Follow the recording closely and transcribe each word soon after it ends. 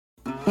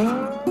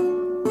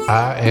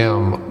I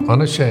am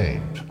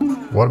unashamed.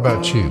 What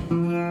about you?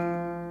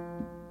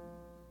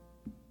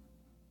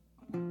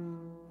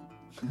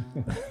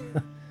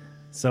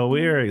 So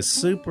we are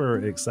super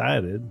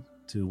excited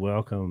to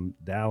welcome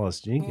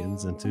Dallas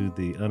Jenkins into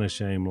the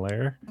Unashamed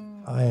Lair.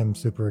 I am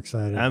super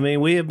excited. I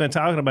mean, we have been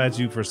talking about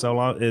you for so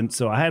long. And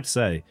so I have to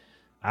say,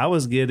 I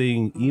was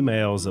getting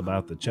emails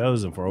about The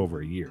Chosen for over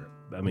a year.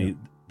 I mean,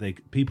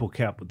 people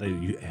kept,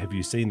 have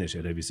you seen this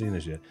yet? Have you seen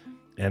this yet?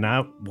 And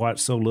I watched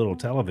so little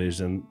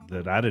television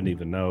that I didn't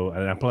even know.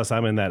 And plus,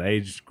 I'm in that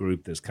age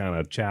group that's kind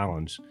of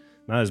challenged.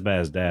 Not as bad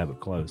as Dad, but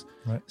close.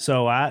 Right.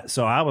 So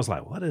I was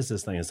like, what is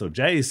this thing? And so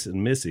Jace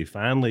and Missy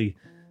finally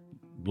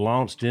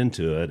launched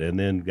into it and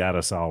then got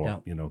us all,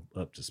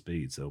 up to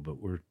speed. So,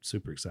 but we're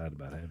super excited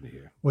about having you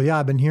here. Well, yeah,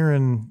 I've been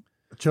hearing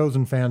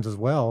Chosen fans as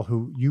well,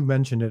 who you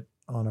mentioned it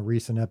on a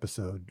recent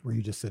episode where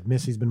you just said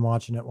Missy's been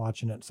watching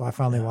it. So I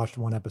finally watched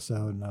one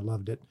episode and I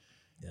loved it.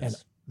 Yes. And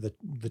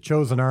the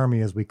Chosen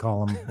Army, as we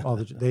call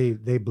them,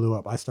 they blew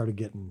up. I started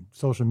getting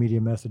social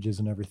media messages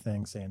and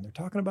everything saying they're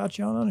talking about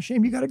you on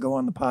Unashamed. You got to go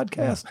on the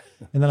podcast.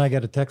 Yeah. And then I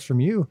got a text from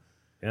you,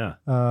 out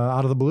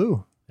of the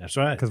blue. That's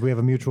right, because we have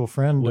a mutual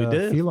friend. We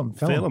do.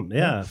 Phelan,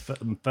 yeah.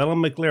 Phelan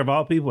McClear of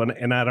all people,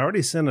 and I'd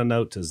already sent a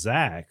note to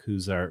Zach,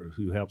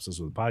 who helps us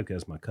with the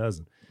podcast, my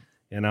cousin,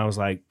 and I was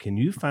like, "Can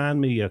you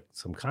find me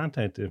some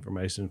contact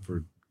information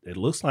for?" It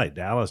looks like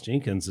Dallas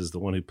Jenkins is the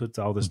one who puts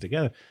all this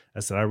together. I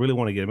said, I really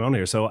want to get him on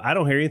here. So I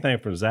don't hear anything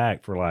from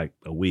Zach for like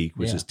a week,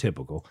 which is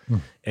typical.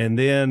 And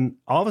then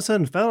all of a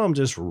sudden, Phelan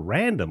just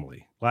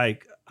randomly,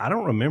 like, I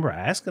don't remember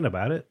asking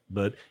about it,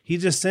 but he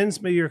just sends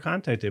me your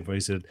contact info. He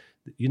said,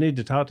 you need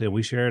to talk to him.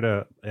 We shared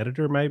a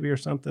editor maybe or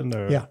something.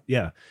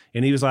 Yeah.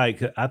 And he was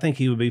like, I think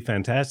he would be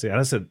fantastic. And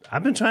I said,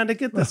 I've been trying to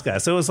get this guy.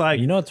 So it's like,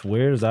 you know what's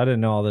weird is I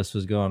didn't know all this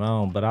was going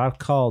on, but I've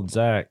called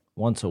Zach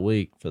once a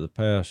week for the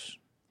past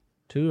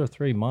 2 or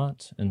 3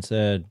 months and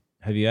said,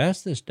 have you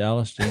asked this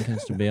Dallas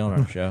Jenkins to be on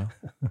our show?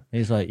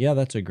 He's like, yeah,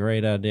 that's a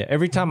great idea.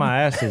 Every time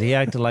I asked it, he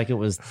acted like it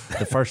was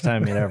the first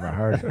time he'd ever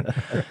heard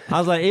it. I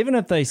was like, even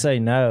if they say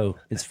no,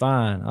 it's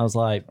fine. I was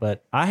like,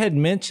 but I had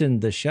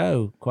mentioned the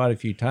show quite a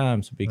few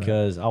times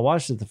because I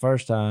watched it the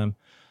first time,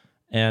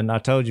 and I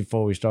told you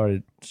before we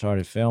started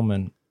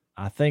filming,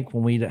 I think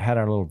when we had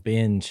our little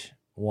binge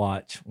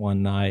watch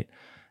one night,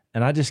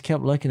 and I just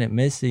kept looking at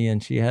Missy,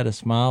 and she had a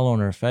smile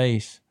on her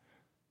face,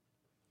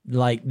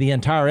 like the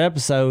entire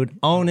episode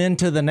on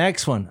into the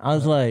next one. I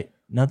was like,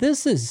 now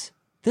this is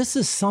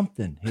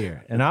something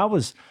here. And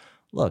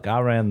I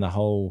ran the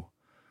whole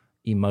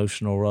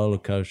emotional roller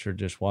coaster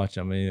just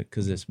watching,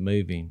 because it's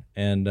moving.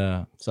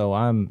 And so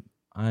I'm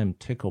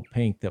tickled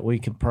pink that we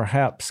could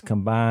perhaps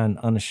combine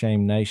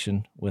Unashamed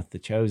Nation with the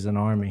Chosen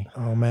Army.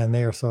 Oh man,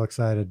 they are so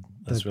excited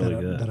That's really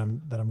good.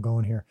 that I'm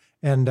going here.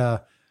 And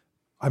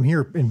I'm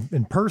here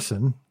in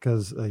person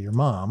because your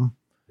mom.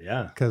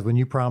 Yeah, because when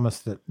you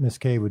promised that Miss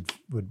K would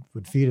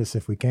feed us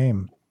if we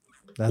came,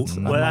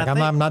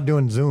 I'm not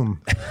doing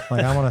Zoom.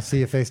 Like, I want to see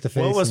you face to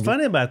face. Well, what's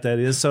funny about that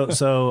is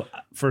so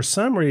for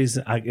some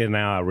reason, and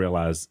now I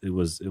realize it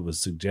was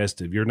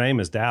suggestive. Your name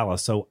is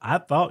Dallas, so I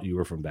thought you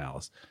were from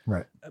Dallas,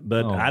 right?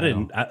 But I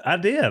didn't. I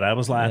did. I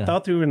was like, I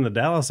thought you were in the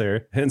Dallas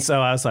area, and so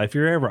I was like, if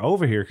you're ever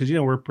over here, because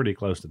we're pretty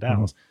close to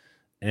Dallas. Mm-hmm.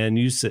 And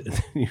you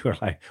were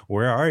like,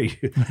 where are you?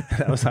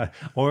 And I was like,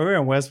 well, we're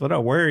in West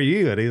Philadelphia. Where are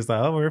you? And he's like,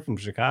 oh, we're from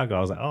Chicago.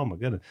 I was like, oh my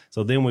goodness.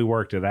 So then we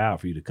worked it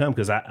out for you to come,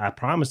 because I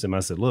promised him, I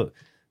said, look,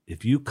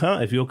 if you'll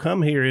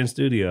come here in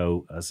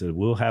studio, I said,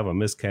 we'll have a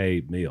Miss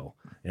K meal.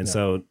 And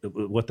so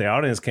what the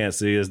audience can't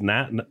see is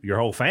not your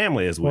whole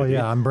family is with you.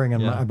 Well, yeah, I'm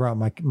bringing, I brought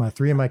my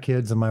 3 of my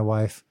kids and my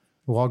wife,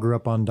 who all grew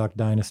up on Duck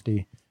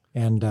Dynasty,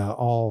 and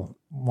all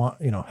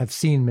have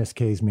seen Miss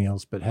K's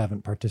meals but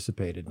haven't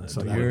participated.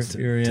 So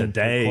you're in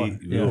today.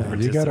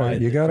 You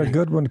got a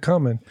good one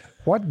coming.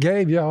 What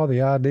gave y'all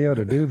the idea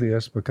to do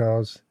this?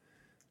 Because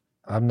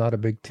I'm not a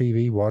big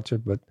TV watcher,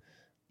 but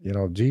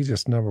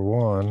Jesus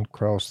 #1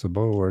 across the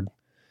board,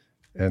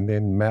 and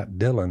then Matt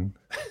Dillon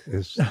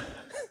is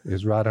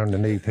right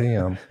underneath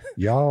him.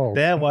 Y'all,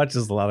 Dad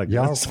watches a lot of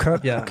y'all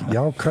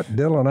cut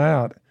Dillon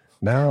out.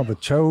 Now the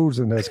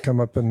Chosen has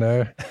come up in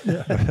there.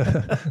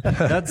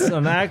 That's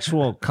an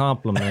actual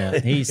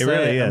compliment. He said,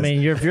 really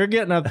is. If you're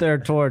getting up there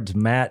towards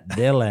Matt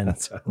Dillon,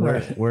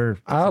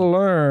 I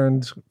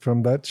learned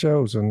from that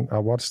Chosen. I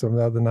watched them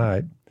the other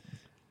night.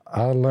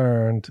 I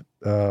learned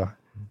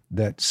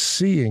that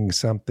seeing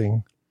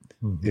something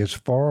is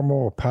far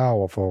more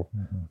powerful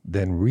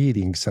than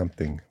reading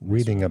something,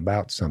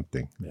 about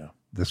something. Yeah.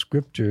 The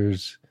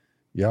scriptures,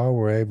 y'all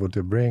were able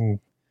to bring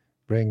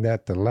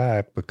that to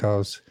life,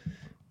 because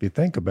if you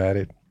think about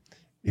it,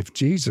 if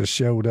Jesus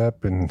showed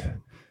up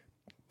in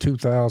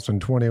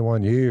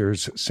 2021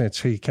 years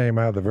since he came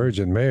out of the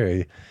Virgin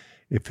Mary,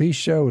 if he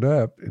showed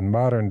up in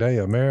modern day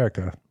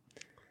America,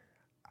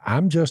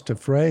 I'm just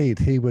afraid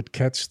he would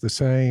catch the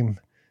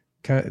same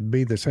kind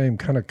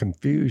of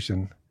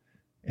confusion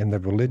in the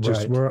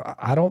religious world.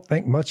 I don't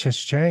think much has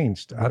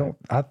changed.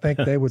 I think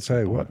they would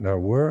say, what in the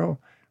world?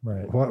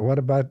 Right. What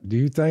about, do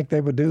you think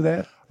they would do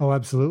that? Oh,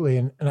 absolutely.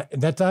 And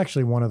that's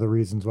actually one of the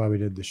reasons why we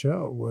did the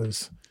show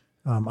was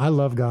I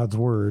love God's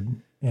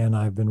word, and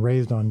I've been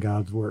raised on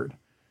God's word.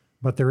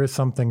 But there is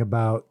something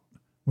about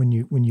when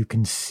you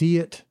can see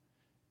it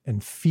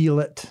and feel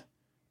it,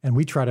 and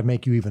we try to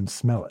make you even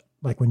smell it.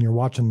 Like when you're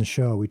watching the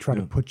show, we try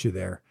to put you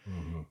there.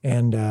 Mm-hmm.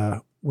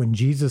 And when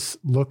Jesus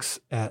looks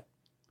at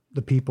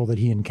the people that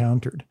he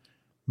encountered,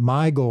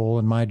 my goal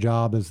and my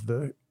job as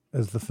the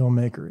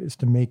filmmaker is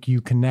to make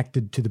you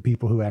connected to the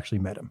people who actually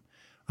met him.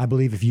 I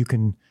believe if you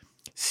can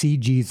see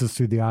Jesus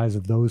through the eyes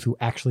of those who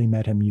actually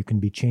met him, you can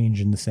be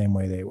changed in the same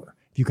way they were.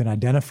 If you can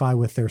identify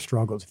with their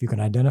struggles, if you can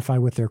identify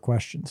with their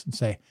questions and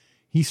say,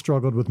 he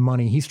struggled with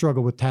money, he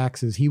struggled with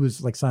taxes, he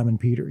was like Simon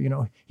Peter,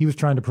 he was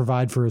trying to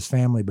provide for his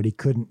family, but he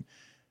couldn't.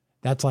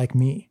 That's like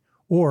me.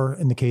 Or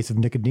in the case of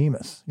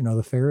Nicodemus, the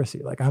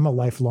Pharisee, like I'm a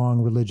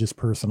lifelong religious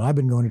person. I've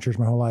been going to church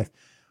my whole life.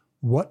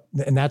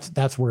 And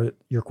that's where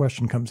your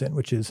question comes in,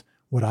 which is,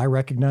 would I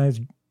recognize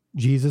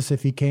Jesus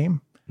if he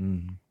came?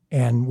 Mm-hmm.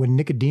 And when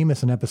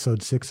Nicodemus in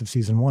episode 6 of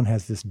season 1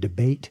 has this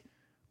debate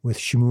with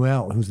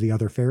Shmuel, who's the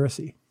other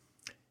Pharisee,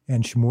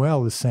 and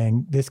Shmuel is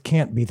saying, this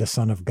can't be the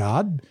Son of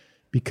God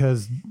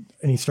and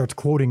he starts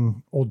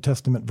quoting Old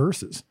Testament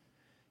verses.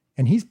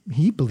 And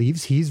he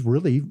believes he's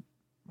really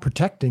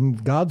protecting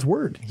God's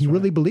word. He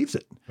really believes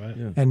it. Right.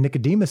 Yeah. And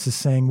Nicodemus is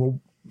saying, well,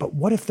 but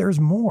what if there's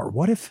more?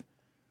 What if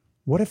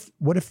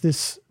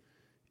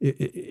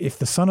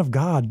the Son of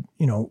God,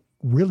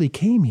 really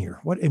came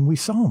here? And we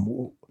saw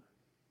him.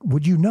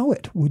 Would you know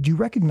it? Would you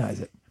recognize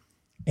it?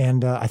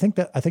 And I think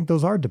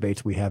those are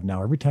debates we have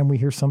now. Every time we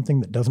hear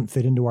something that doesn't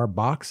fit into our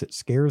box, it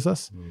scares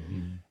us.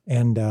 Mm-hmm.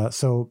 And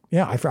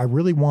I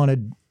really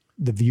wanted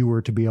the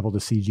viewer to be able to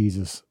see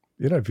Jesus.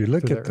 If you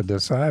look at the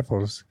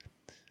disciples,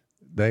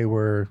 they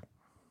were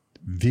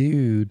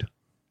viewed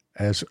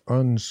as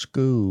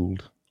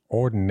unschooled,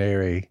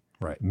 ordinary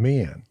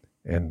men.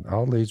 And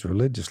all these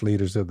religious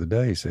leaders of the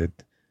day said,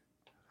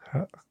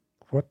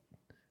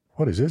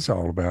 what is this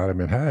all about? I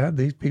mean, how do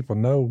these people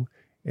know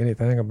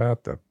anything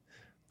about the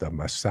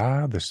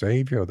Messiah, the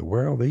Savior of the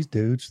world? These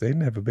dudes, they've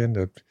never been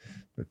to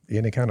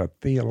any kind of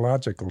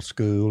theological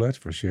school, that's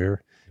for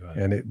sure. Right.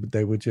 And it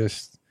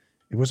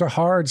was a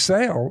hard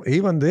sell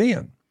even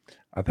then.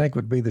 I think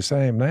would be the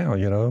same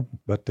now,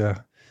 but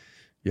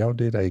y'all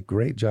did a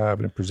great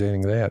job in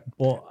presenting that.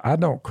 Well, I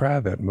don't cry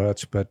that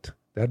much, but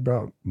that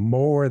brought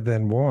more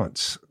than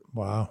once.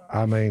 Wow.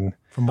 I mean,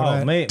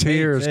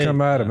 tears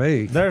come out of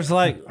me. There's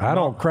I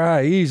don't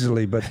cry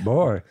easily, but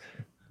boy,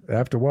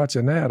 after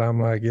watching that, I'm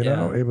like,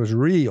 it was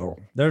real.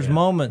 There's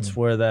moments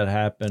where that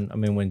happened. I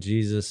mean, when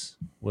Jesus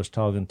was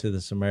talking to the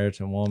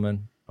Samaritan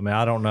woman,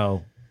 I don't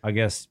know. I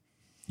guess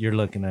you're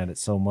looking at it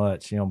so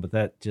much, but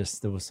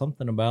there was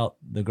something about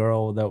the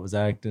girl that was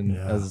acting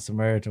as a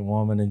Samaritan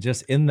woman. And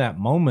just in that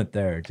moment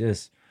there,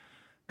 just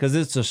because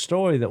it's a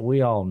story that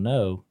we all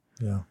know.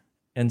 Yeah.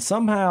 And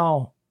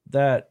somehow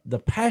that the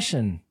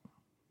passion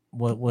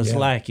was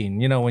lacking,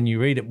 when you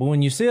read it. But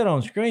when you see it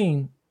on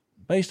screen,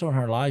 based on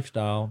her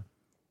lifestyle,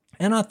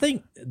 and I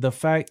think the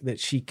fact that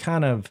she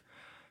kind of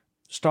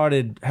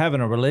started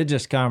having a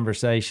religious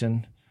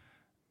conversation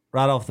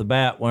right off the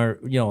bat where,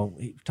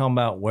 talking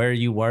about where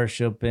you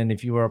worship and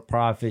if you were a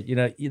prophet,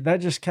 that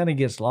just kind of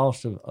gets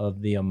lost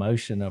of the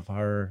emotion of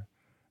her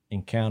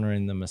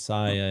encountering the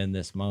Messiah in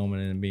this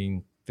moment and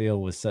being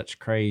filled with such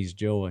crazed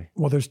joy.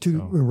 Well, there's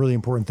two really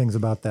important things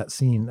about that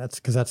scene. That's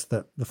because that's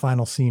the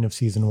final scene of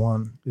season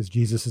 1 is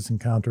Jesus'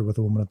 encounter with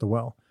the woman at the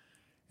well.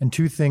 And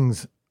two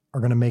things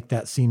are going to make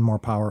that scene more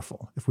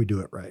powerful if we do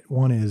it right.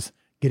 One is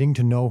getting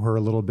to know her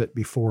a little bit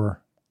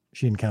before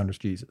she encounters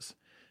Jesus.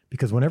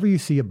 Because whenever you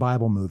see a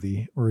Bible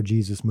movie or a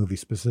Jesus movie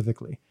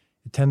specifically,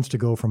 it tends to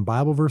go from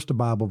Bible verse to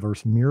Bible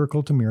verse,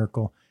 miracle to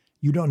miracle.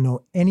 You don't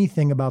know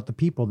anything about the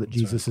people that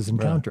Jesus is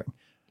encountering. Right.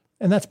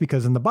 And that's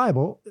because in the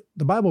Bible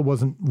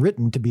wasn't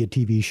written to be a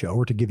TV show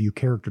or to give you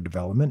character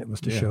development. It was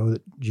to show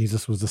that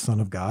Jesus was the Son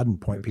of God and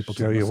point people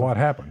to show you what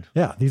happened.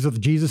 Yeah, these are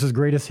Jesus'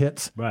 greatest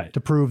hits to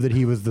prove that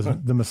he was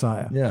the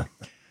Messiah. Yeah.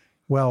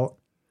 Well,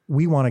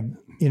 we want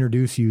to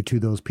introduce you to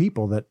those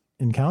people that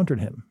encountered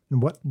him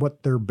and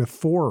what their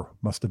before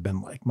must have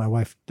been like. My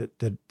wife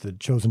did the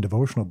Chosen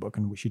Devotional book,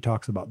 and she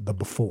talks about the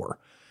before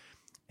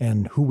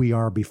and who we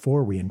are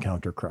before we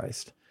encounter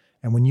Christ.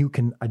 And when you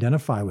can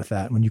identify with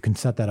that, when you can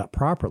set that up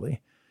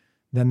properly,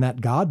 then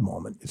that God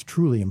moment is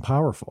truly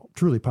powerful.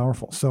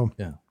 So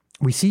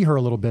we see her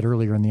a little bit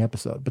earlier in the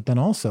episode, but then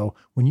also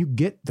when you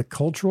get the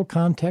cultural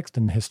context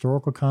and the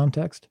historical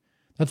context,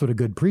 that's what a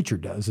good preacher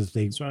does, is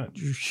they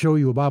show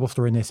you a Bible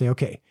story and they say,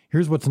 okay,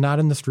 here's what's not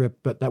in the strip,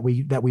 but that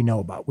we know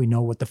about. We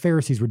know what the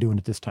Pharisees were doing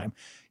at this time.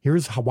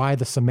 Here's why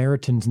the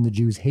Samaritans and the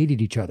Jews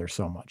hated each other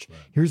so much. Right.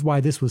 Here's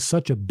why this was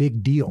such a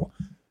big deal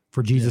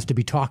for Jesus to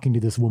be talking to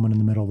this woman in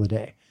the middle of the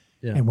day.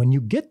 Yeah. And when you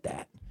get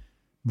that,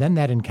 then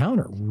that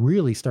encounter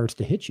really starts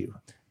to hit you.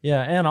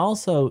 Yeah, and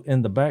also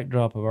in the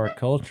backdrop of our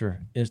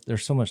culture,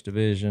 there's so much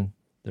division.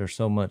 There's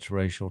so much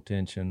racial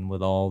tension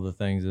with all the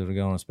things that are going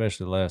on,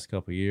 especially the last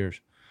couple of years.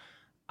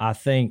 I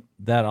think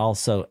that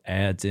also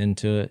adds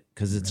into it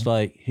because it's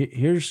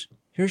here's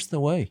the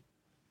way.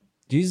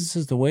 Jesus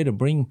is the way to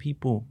bring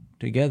people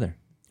together.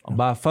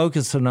 by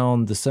focusing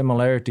on the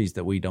similarities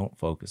that we don't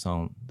focus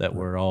on, that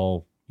we're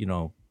all,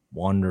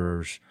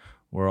 wanderers,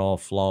 we're all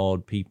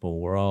flawed people,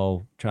 we're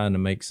all trying to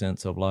make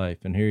sense of life.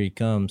 And here he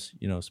comes,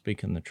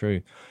 speaking the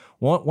truth.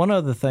 One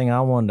other thing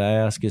I wanted to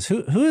ask is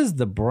who is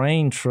the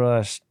Brain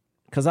Trust?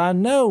 Because I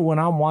know when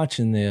I'm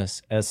watching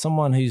this, as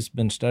someone who's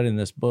been studying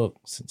this book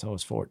since I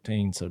was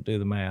 14, so do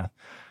the math,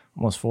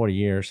 almost 40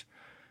 years,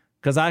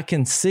 because I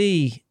can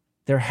see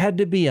there had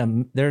to be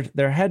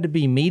there had to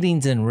be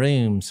meetings in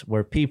rooms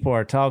where people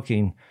are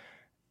talking.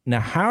 Now,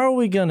 how are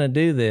we going to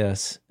do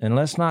this? And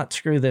let's not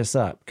screw this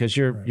up, because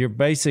you're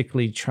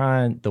basically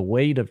trying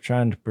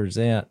to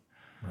present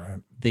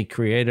the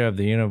creator of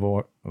the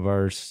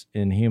universe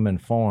in human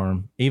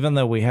form. Even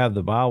though we have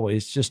the Bible,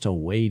 it's just a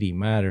weighty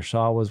matter.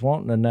 So I was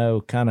wanting to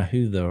know kind of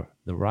who the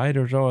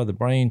writers are, the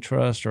Brain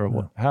Trust,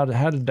 or how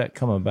did that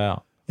come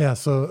about? Yeah,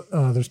 so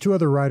there's two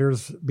other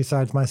writers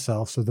besides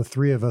myself. So the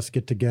three of us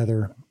get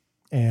together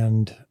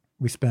and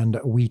we spend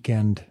a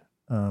weekend.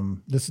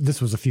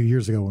 This was a few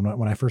years ago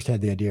when I first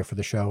had the idea for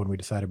the show and we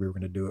decided we were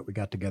going to do it. We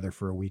got together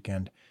for a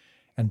weekend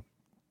and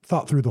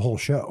thought through the whole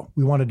show.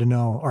 We wanted to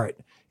know, all right,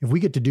 if we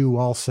get to do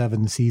all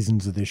 7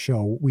 seasons of this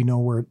show, we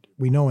know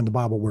in the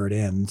Bible where it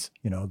ends,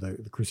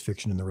 the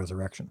crucifixion and the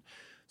resurrection.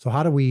 So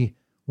how do we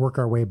work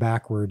our way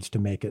backwards to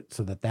make it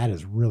so that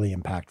is really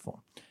impactful?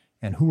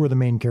 And who are the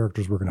main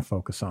characters we're going to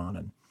focus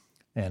on?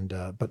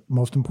 But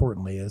most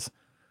importantly is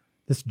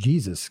this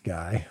Jesus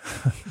guy.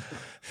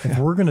 if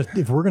we're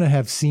gonna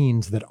have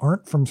scenes that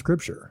aren't from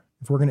Scripture,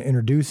 if we're going to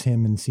introduce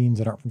him in scenes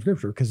that aren't from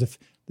Scripture, because if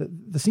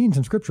the scenes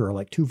in Scripture are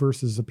like 2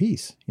 verses a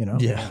piece,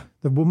 Yeah.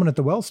 The woman at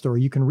the well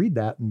story, you can read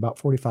that in about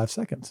 45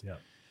 seconds. Yeah.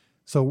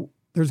 So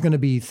there's going to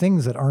be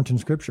things that aren't in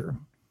Scripture,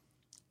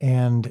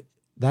 and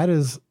that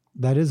is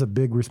a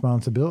big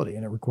responsibility,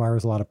 and it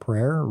requires a lot of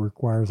prayer. It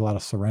requires a lot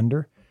of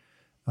surrender.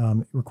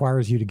 It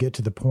requires you to get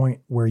to the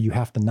point where you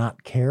have to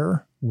not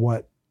care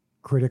what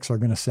critics are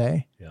going to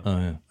say. Yeah. Oh,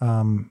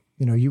 yeah.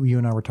 You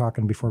and I were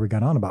talking before we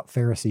got on about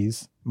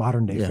Pharisees,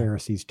 modern day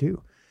Pharisees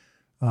too,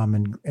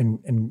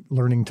 and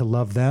learning to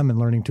love them and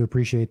learning to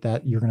appreciate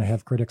that you're going to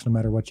have critics no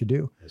matter what you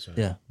do. That's right.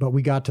 Yeah. But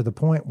we got to the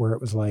point where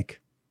it was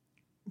like,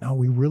 no,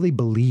 we really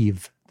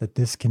believe that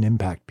this can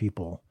impact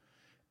people.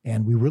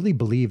 And we really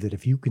believe that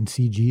if you can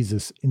see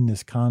Jesus in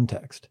this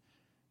context,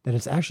 that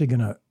it's actually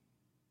going to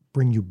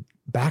bring you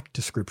back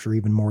to Scripture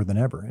even more than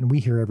ever. And we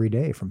hear every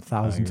day from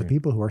thousands of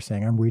people who are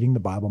saying, I'm reading the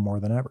Bible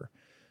more than ever.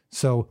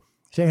 So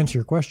to answer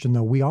your question,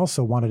 though, we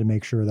also wanted to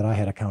make sure that I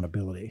had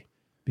accountability,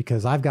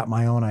 because I've got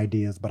my own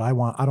ideas, but I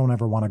don't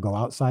ever want to go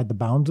outside the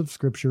bounds of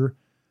Scripture,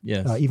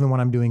 Yes. even when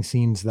I'm doing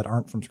scenes that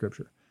aren't from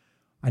Scripture.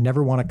 I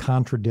never want to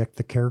contradict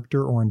the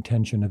character or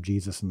intention of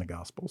Jesus in the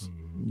Gospels.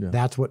 Yeah.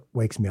 That's what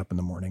wakes me up in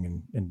the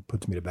morning and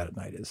puts me to bed at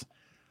night, is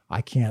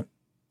I can't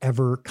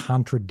ever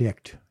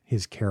contradict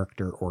his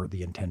character or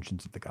the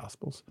intentions of the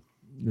Gospels.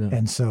 Yeah.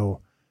 And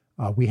so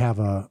we have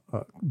a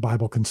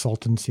Bible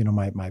consultants.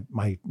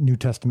 My New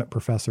Testament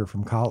professor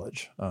from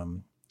college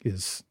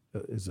is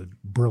a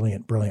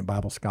brilliant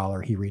Bible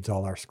scholar. He reads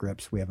all our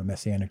scripts. We have a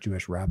Messianic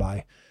Jewish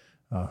rabbi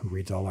who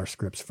reads all our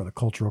scripts for the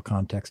cultural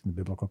context and the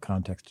biblical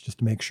context, just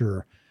to make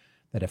sure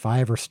that if I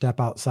ever step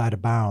outside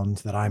of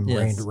bounds, that I'm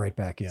reined right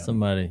back in.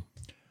 Somebody.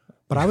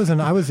 But I was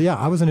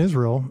in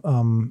Israel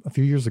a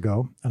few years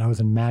ago, and I was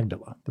in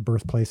Magdala, the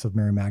birthplace of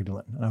Mary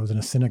Magdalene. And I was in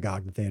a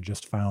synagogue that they had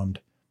just found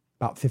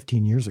about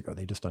 15 years ago.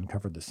 They just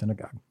uncovered the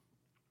synagogue.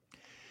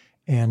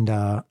 And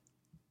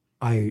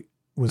I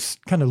was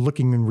kind of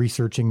looking and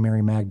researching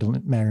Mary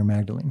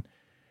Magdalene.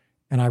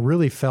 And I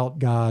really felt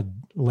God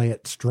lay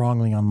it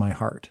strongly on my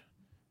heart.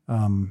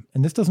 And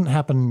this doesn't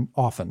happen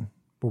often,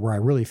 but where I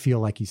really feel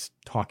like he's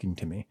talking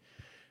to me.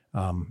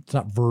 It's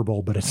not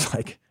verbal, but it's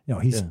like,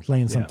 he's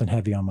laying something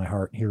heavy on my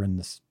heart here in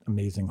this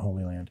amazing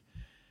Holy Land.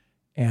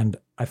 And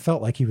I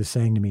felt like he was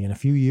saying to me, in a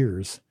few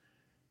years,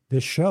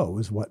 this show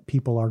is what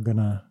people are going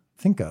to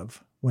think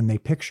of when they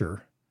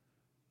picture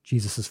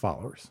Jesus's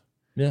followers.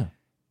 Yeah.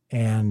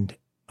 And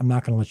I'm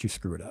not going to let you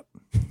screw it up.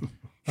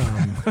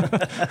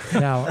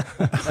 Now,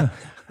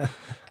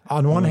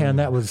 on one hand,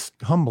 that was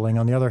humbling.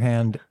 On the other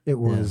hand, it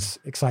was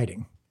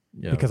exciting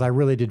because I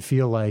really did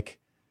feel like,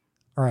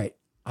 all right,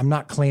 I'm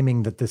not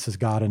claiming that this is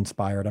God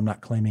inspired. I'm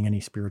not claiming any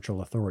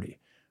spiritual authority,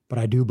 but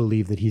I do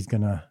believe that he's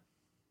gonna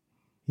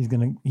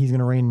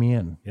rein me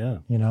in. Yeah.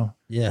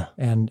 Yeah.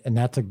 And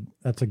that's a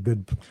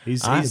good.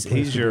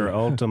 He's your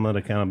ultimate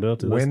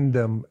accountability. Win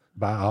them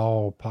by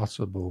all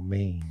possible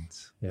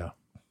means. Yeah.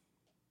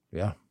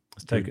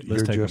 Let's take it.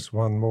 You're just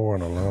one more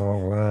in a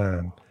long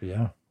line.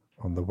 Yeah.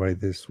 On the way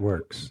this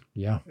works.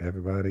 Yeah.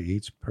 Everybody,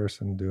 each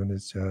person doing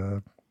his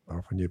job,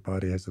 offering your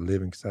body as a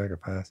living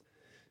sacrifice.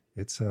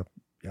 It's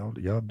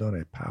y'all done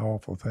a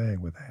powerful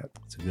thing with that.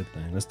 It's a good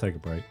thing. Let's take a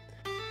break.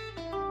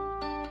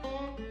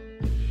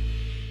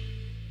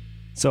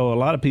 So a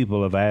lot of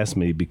people have asked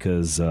me,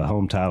 because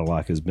Home Title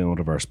Lock has been one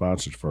of our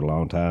sponsors for a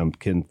long time,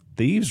 can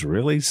thieves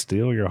really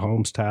steal your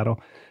home's title?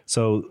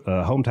 So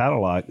Home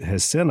Title Lock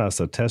has sent us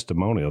a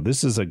testimonial.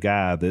 This is a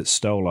guy that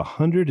stole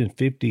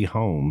 150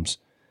 homes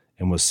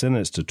and was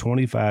sentenced to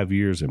 25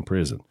 years in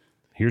prison.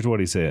 Here's what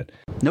he said.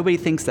 Nobody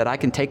thinks that I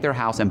can take their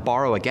house and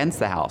borrow against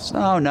the house.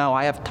 No,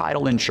 I have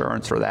title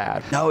insurance for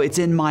that. No, it's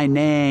in my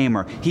name,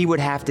 or he would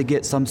have to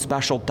get some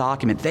special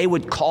document. They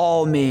would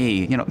call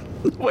me.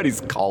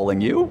 Nobody's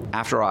calling you.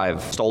 After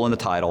I've stolen the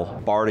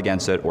title, borrowed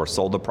against it, or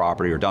sold the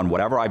property, or done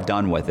whatever I've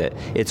done with it,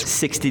 it's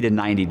 60 to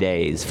 90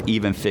 days to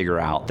even figure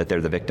out that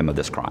they're the victim of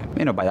this crime.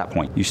 By that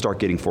point, you start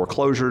getting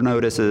foreclosure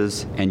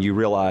notices, and you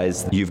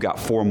realize you've got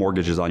 4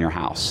 mortgages on your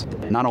house.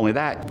 Not only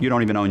that, you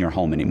don't even own your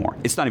home anymore.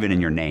 It's not even in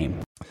your name.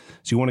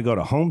 So you want to go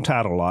to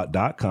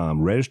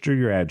HometitleLot.com, register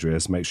your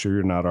address, make sure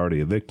you're not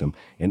already a victim,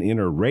 and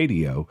enter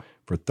radio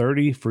for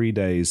 30 free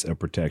days of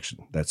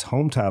protection. That's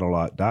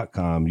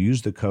HometitleLot.com.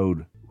 Use the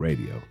code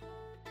radio.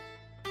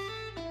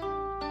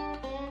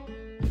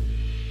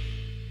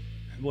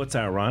 What's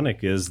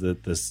ironic is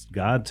that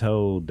God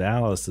told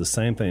Dallas the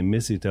same thing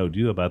Missy told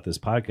you about this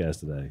podcast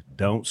today.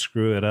 Don't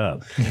screw it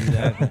up.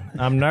 Exactly.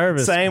 I'm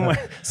nervous.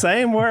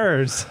 Same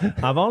words.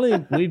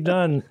 We've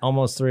done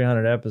almost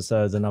 300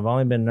 episodes, and I've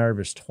only been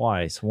nervous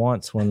twice.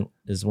 Once when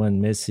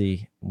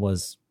Missy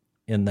was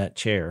in that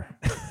chair,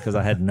 because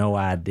I had no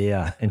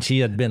idea, and she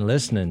had been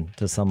listening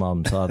to some of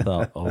them, so I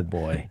thought, oh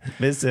boy.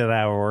 Missy and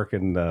I were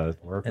working.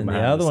 And the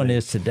other one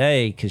is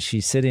today, because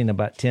she's sitting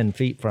about 10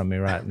 feet from me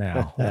right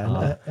now.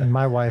 And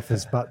my wife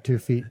is about 2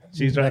 feet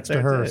She's next right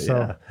to her. too,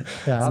 So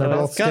they're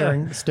both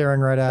staring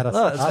right at us.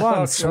 Look, that's why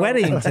I'm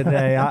sweating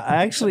today.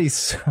 I'm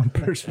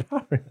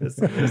perspiring. It's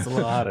a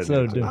little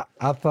hot.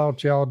 I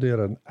thought y'all did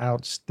an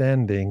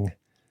outstanding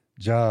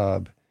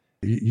job.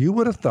 You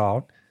would have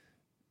thought,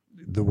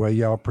 the way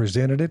y'all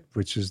presented it,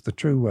 which is the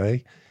true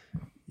way,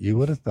 you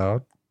would have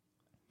thought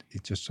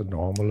he's just a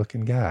normal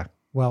looking guy.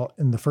 Well,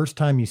 and the first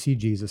time you see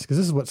Jesus, because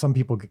this is what some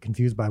people get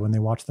confused by when they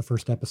watch the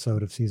first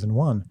episode of season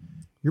 1.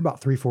 You're about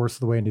 3/4 of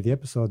the way into the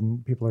episode,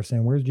 and people are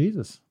saying, "Where's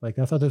Jesus?" Like,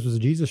 I thought this was a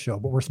Jesus show,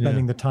 but we're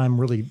spending the time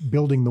really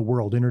building the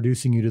world,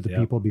 introducing you to the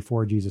people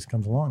before Jesus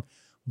comes along.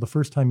 Well, the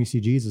first time you see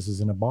Jesus is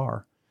in a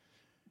bar.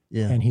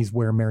 Yeah. And he's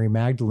where Mary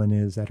Magdalene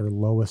is at her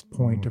lowest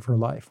point of her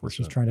life, where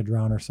she's trying to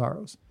drown her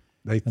sorrows.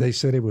 They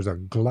said he was a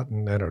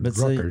glutton and a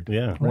drunkard.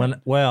 I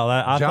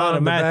thought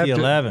of Matthew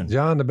 11.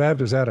 John the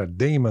Baptist had a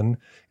demon,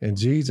 and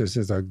Jesus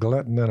is a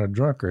glutton and a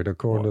drunkard,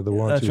 according to the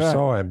ones who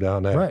saw him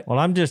down there. Right. Well,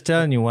 I'm just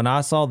telling you, when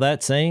I saw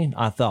that scene,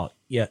 I thought,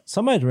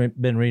 somebody's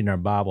been reading our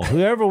Bible.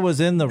 Whoever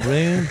was in the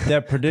room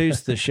that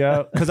produced the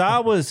show, because I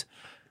was,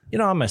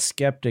 I'm a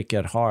skeptic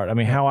at heart. I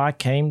mean, how I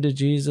came to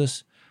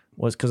Jesus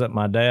was because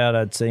my dad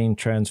I'd seen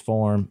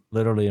transform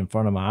literally in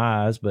front of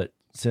my eyes, but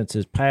since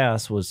his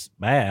past was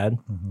bad,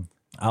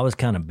 I was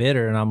kind of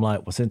bitter, and I'm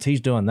like, well, since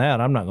he's doing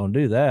that, I'm not going to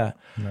do that.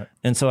 Right.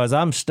 And so as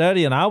I'm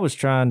studying, I was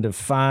trying to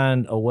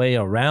find a way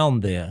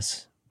around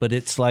this, but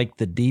it's like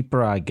the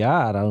deeper I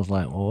got, I was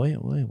like, well,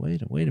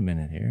 wait a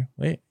minute here.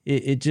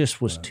 It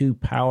just was too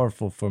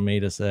powerful for me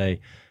to say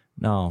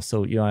no.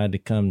 So, I had to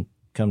come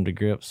to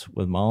grips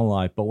with my own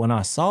life. But when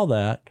I saw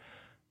that,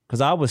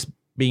 because I was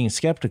being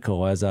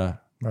skeptical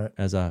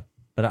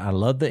but I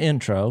love the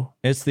intro.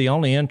 It's the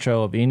only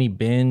intro of any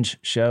binge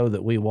show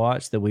that we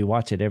watch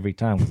it every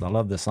time, because I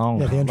love the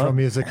song. Yeah, the intro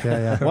music.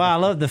 Yeah. Well, I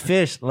love the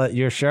fish.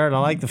 Your shirt. I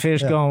like the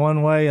fish going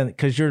one way, and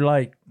because you're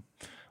like,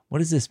 what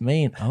does this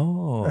mean?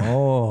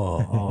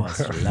 Oh,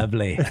 it's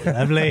lovely.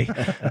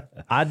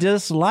 I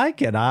just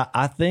like it.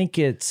 I think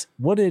it's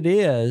what it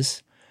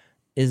is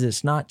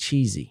it's not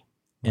cheesy.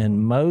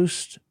 And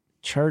most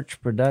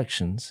church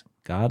productions,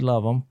 God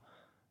love them,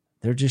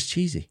 they're just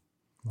cheesy.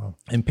 Wow.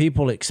 And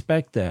people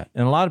expect that.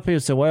 And a lot of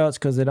people say, well, it's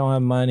because they don't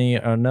have money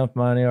or enough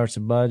money or it's a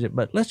budget.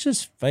 But let's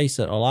just face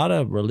it. A lot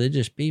of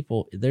religious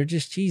people, they're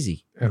just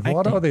cheesy. And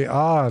what are the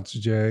odds,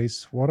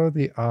 Jace? What are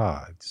the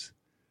odds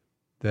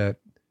that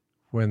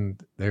when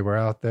they were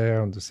out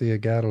there on the Sea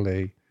of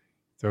Galilee,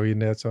 throw your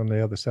nets on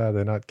the other side,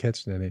 they're not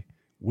catching any?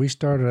 We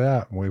started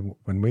out, when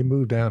we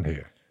moved down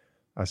here,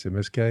 I said,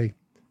 Miss Kay,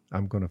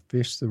 I'm going to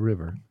fish the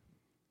river,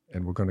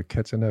 and we're going to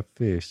catch enough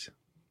fish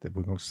that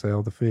we're going to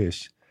sell the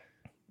fish.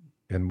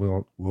 And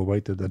we'll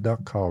wait till the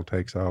duck call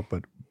takes off,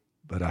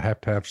 but I have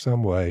to have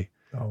some way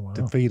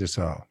to feed us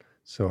all.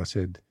 So I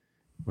said,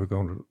 we're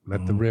going to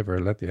let the river,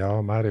 let the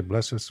Almighty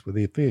bless us with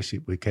the fish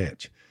we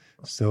catch.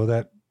 So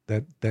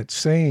that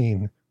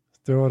scene,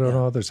 throw it on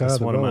the other side of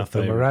the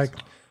boat.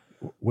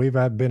 We've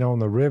been on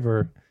the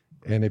river,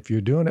 and if you're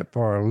doing it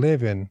for a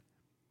living,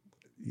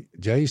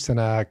 Jason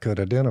and I could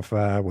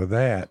identify with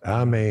that.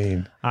 I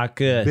mean, I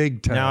could.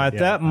 Big time. Now, at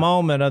that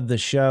moment of the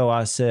show,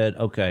 I said,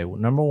 okay, well,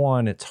 number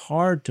one, it's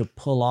hard to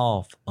pull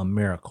off a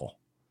miracle,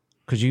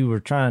 because you were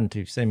trying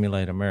to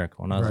simulate a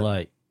miracle. And I was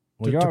like,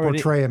 well, to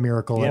portray a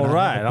miracle. Yeah,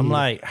 right. I'm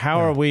like,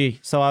 how are we?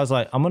 So I was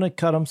like, I'm going to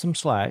cut them some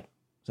slack.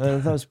 So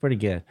that was pretty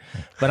good.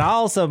 But I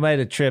also made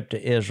a trip to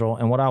Israel.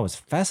 And what I was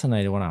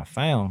fascinated when I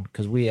found,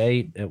 because we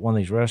ate at one of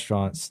these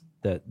restaurants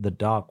that the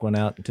dock went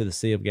out into the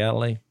Sea of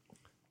Galilee.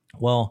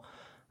 Well,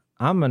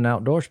 I'm an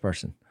outdoors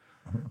person.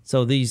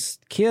 So these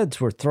kids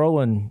were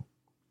throwing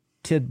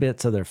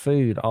tidbits of their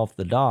food off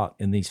the dock,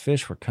 and these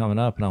fish were coming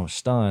up, and I was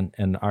stunned.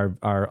 And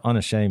our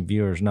unashamed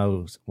viewers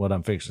knows what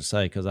I'm fixing to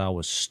say, because I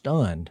was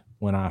stunned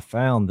when I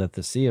found that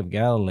the Sea of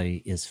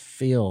Galilee is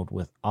filled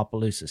with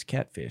Opelousas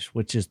catfish,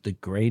 which is the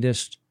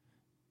greatest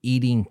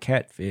eating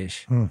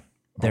catfish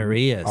there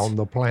is on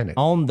the planet.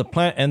 On the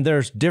planet, and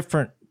there's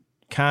different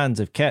kinds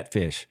of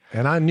catfish.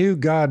 And I knew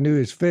God knew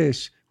his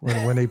fish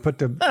when he put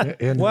them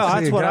in Well, the Sea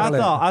that's of what Galilee.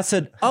 I thought. I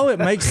said, "Oh, it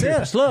makes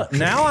sense. Look,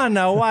 now I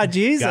know why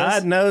Jesus."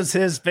 God knows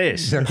his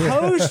fish.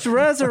 Post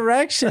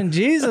resurrection,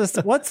 Jesus,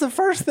 what's the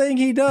first thing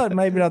he does?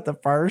 Maybe not the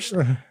first.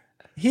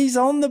 He's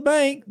on the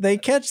bank. They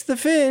catch the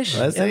fish,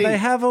 Let's and eat. they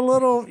have a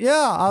little. Yeah,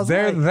 I was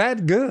They're like,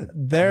 that good.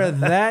 they're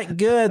that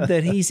good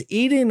that he's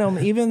eating them,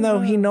 even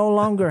though he no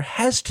longer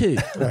has to.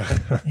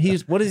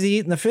 What is he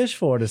eating the fish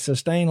for? To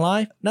sustain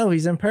life? No,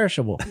 he's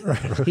imperishable.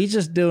 He's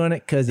just doing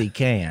it because he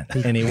can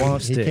and he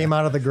wants He to. came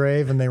out of the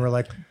grave and they were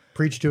like,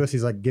 preach to us.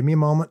 He's like, give me a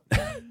moment.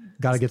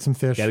 Got to get some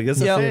fish. Gotta get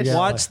some Yeah, fish.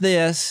 watch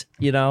this,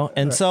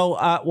 And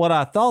so what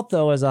I thought,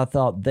 though, is I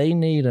thought they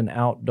need an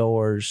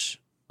outdoors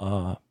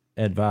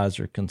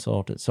advisor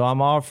consultant. So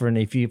I'm offering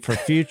if you for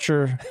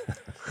future,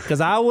 because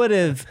I would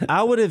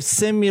have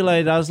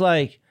simulated. I was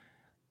like,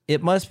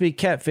 it must be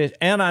catfish.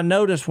 And I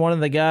noticed one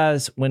of the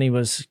guys when he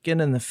was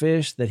skinning the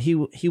fish that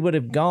he would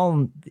have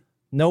gone.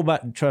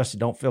 Nobody, trust me,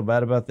 don't feel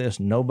bad about this.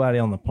 Nobody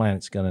on the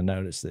planet's going to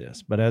notice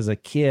this. But as a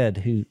kid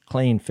who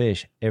cleaned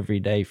fish every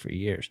day for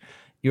years,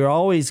 you're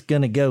always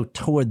going to go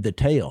toward the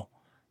tail,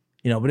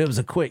 but it was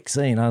a quick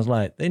scene. I was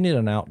like, they need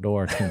an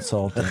outdoor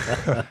consultant.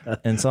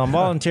 And so I'm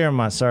volunteering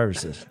my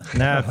services.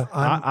 Now,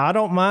 I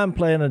don't mind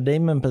playing a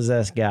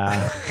demon-possessed guy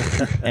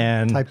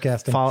and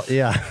Typecasting.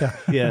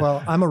 Yeah.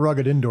 Well, I'm a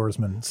rugged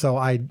indoorsman, so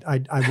I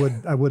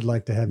would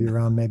like to have you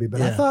around maybe.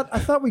 But I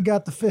thought we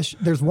got the fish.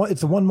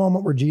 It's the one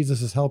moment where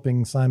Jesus is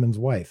helping Simon's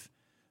wife,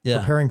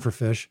 preparing for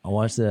fish. I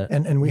watched that.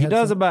 And he had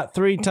does about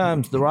 3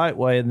 times the right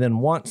way and then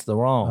once the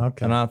wrong.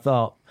 Okay. And I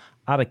thought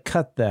I'd have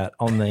cut that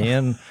on the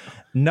end.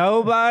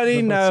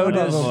 Nobody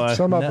noticed.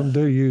 Some of them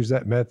do use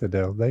that method,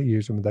 though. They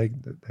use them. They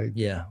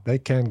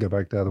can go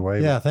back the other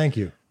way. Yeah, thank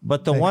you.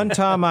 But the one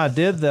time I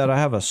did that, I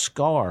have a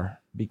scar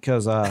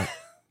because I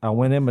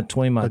went in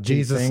between my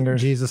two fingers.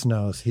 Jesus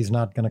knows he's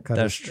not going to cut.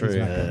 That's he's true.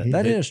 not gonna-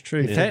 That is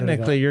true.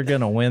 Technically, you're going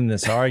to win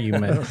this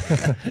argument.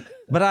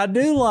 But I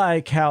do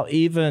like how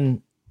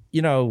even,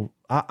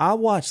 I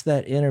watched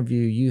that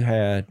interview you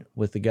had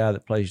with the guy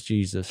that plays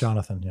Jesus.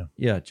 Jonathan. Yeah.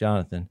 Yeah,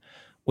 Jonathan,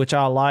 which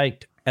I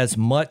liked as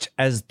much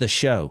as the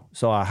show.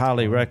 So I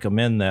highly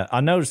recommend that. I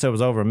noticed there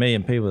was over 1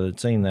 million people that had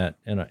seen that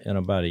in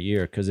about a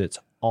year because it's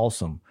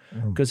awesome.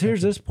 Because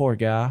here's this poor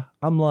guy.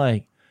 I'm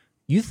like,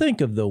 you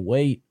think of the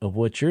weight of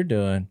what you're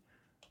doing.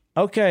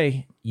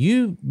 Okay,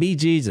 you be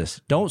Jesus.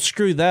 Don't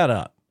screw that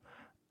up.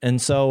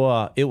 And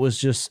so it was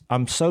just,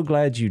 I'm so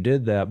glad you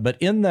did that. But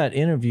in that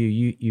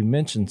interview, you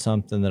mentioned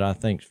something that I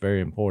think is very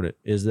important,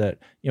 is that,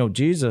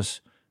 Jesus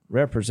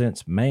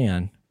represents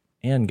man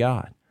and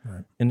God.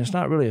 Right. And it's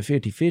not really a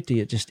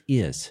 50-50, it just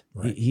is.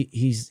 Right.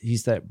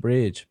 He's that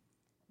bridge.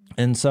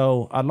 And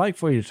so I'd like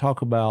for you to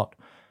talk about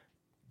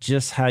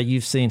just how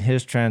you've seen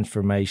his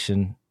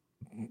transformation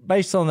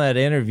based on that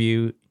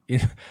interview,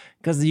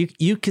 because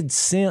you could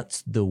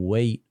sense the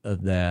weight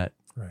of that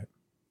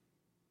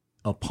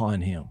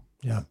upon him.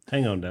 Yeah.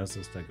 Hang on, Dallas.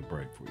 Let's take a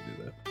break before we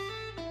do that.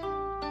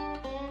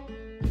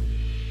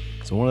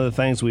 So one of the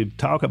things we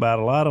talk about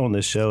a lot on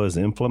this show is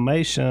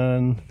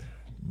inflammation.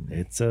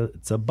 It's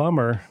a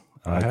bummer.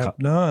 I have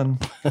none.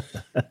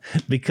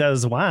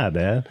 Because why,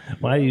 Dad?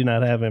 Why do you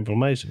not have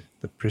inflammation?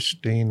 The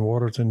pristine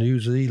waters of New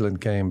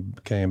Zealand came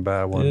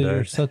by one day.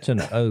 You're such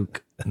an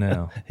oak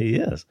now. He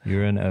is.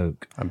 You're an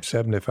oak. I'm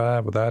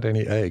 75 without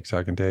any aches,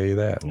 I can tell you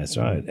that. That's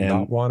right.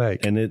 Not one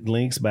ache. And it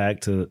links back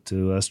to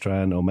us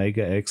trying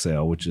Omega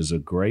XL, which is a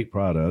great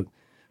product.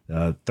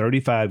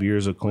 35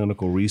 years of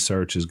clinical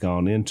research has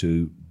gone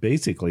into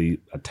basically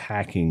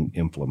attacking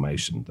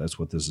inflammation. That's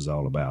what this is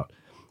all about.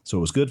 So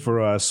it was good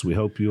for us. We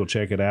hope you'll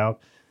check it out.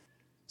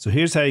 So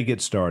here's how you get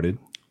started.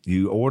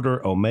 You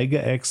order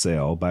Omega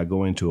XL by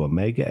going to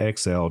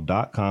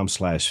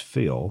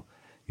omegaxl.com/Phil.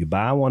 You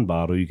buy 1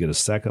 bottle, you get a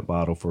second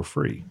bottle for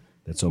free.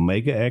 That's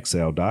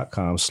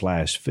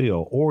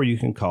omegaxl.com/Phil, or you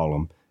can call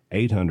them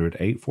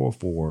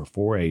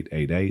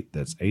 800-844-4888.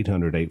 That's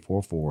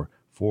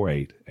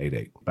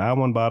 800-844-4888. Buy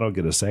 1 bottle,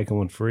 get a second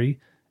one free,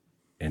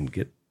 and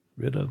get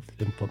rid of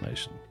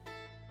inflammation.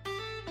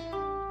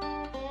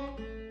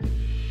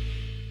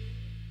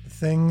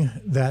 Thing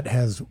that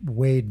has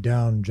weighed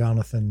down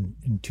Jonathan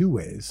in 2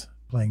 ways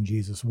playing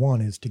Jesus. One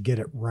is to get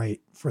it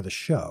right for the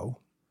show.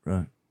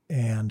 Right.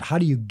 And how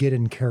do you get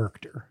in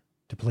character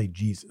to play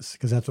Jesus?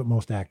 Because that's what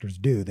most actors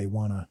do. They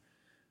want to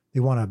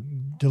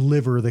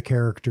deliver the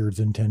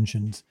character's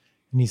intentions.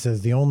 And he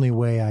says, the only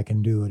way I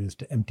can do it is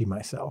to empty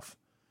myself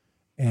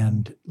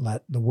and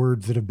let the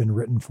words that have been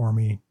written for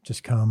me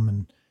just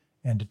come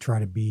and to try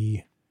to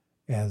be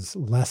as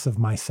less of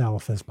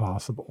myself as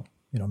possible.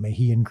 May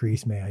he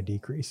increase, may I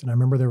decrease. And I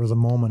remember there was a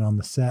moment on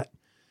the set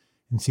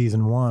in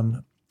season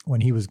 1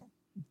 when he was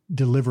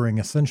delivering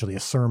essentially a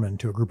sermon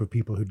to a group of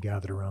people who'd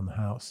gathered around the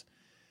house.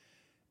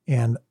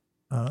 And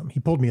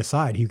he pulled me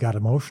aside. He got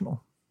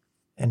emotional.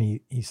 and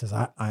he says,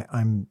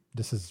 I'm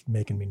this is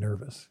making me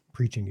nervous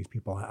preaching to these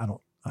people.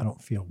 I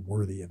don't feel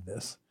worthy of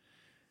this.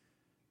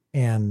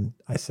 And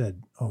I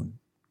said, oh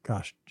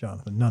gosh,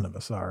 Jonathan, none of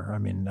us are. I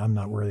mean, I'm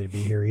not worthy to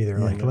be here either.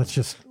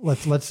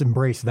 Let's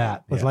embrace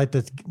that.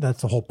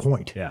 That's the whole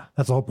point. Yeah.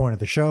 That's the whole point of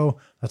the show.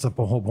 That's the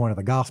whole point of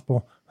the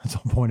gospel. That's the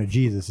whole point of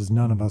Jesus, is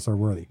none of us are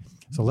worthy.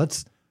 So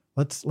let's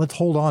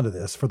hold on to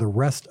this for the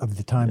rest of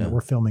the time that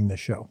we're filming this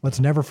show.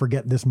 Let's never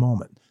forget this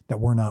moment that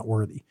we're not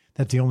worthy.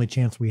 That's the only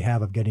chance we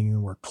have of getting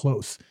anywhere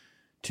close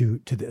to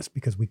this,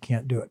 because we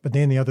can't do it. But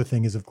then the other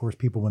thing is, of course,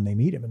 people, when they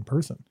meet him in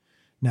person,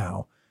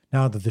 now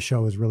that the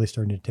show is really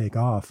starting to take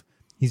off,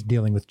 he's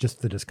dealing with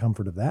just the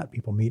discomfort of that.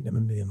 People meeting him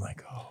and being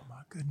like, oh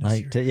my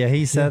goodness. Like,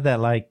 he said that,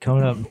 like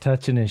coming up and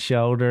touching his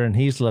shoulder, and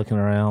he's looking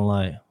around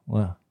like,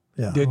 well.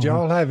 Yeah. Did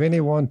y'all have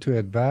anyone to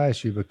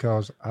advise you?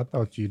 Because I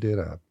thought you did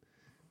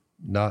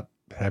not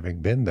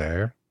having been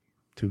there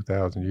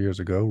 2,000 years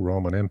ago,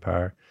 Roman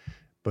Empire,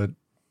 but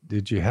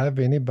did you have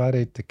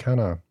anybody to kind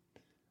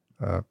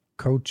of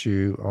coach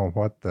you on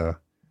what the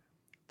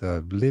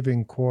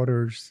living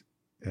quarters,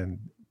 and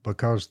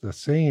because the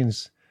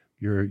scenes,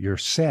 your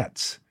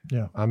sets,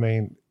 I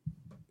mean,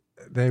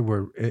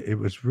 it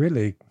was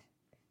really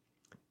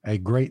a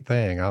great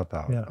thing, I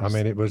thought. Yeah, I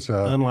mean, it was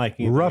unlike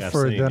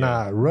rougher than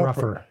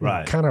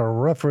right, kind of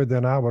rougher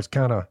than I was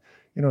kind of,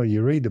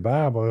 you read the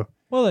Bible.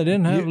 Well, they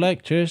didn't have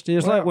electricity.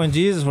 It's like when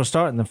Jesus was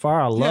starting the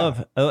fire. I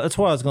love, that's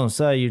what I was going to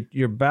say.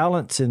 You're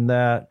balancing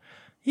that.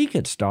 He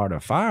could start a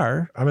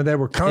fire. I mean, they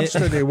were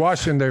constantly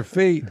washing their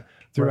feet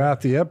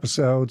throughout the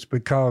episodes,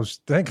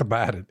 because think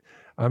about it.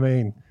 I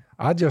mean,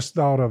 I just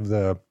thought of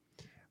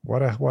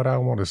what I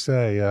want to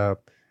say,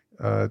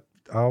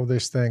 all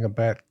this thing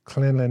about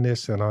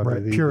cleanliness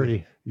and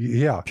purity.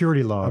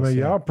 Purity laws. I mean,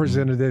 y'all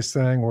presented this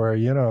thing where,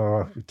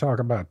 talk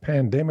about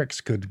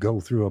pandemics could go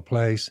through a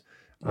place.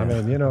 I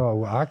mean,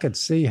 I could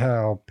see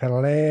how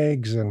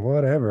plagues and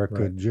whatever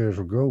could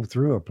just go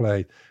through a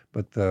place.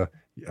 But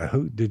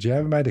did you have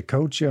anybody to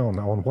coach you on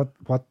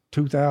what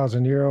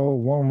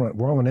 2,000-year-old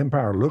Roman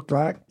Empire looked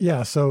like?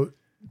 Yeah. So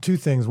two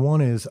things. One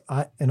is,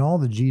 in all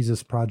the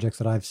Jesus projects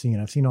that I've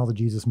seen all the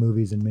Jesus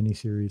movies and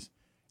miniseries,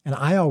 and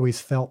I always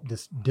felt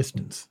this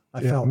distance.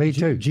 I felt me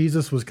too.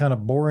 Jesus was kind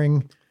of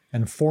boring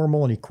and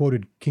formal, and he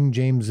quoted King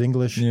James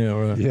English. Yeah,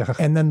 right. Yeah.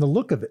 And then the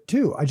look of it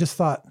too.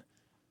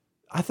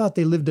 I thought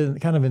they lived in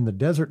the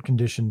desert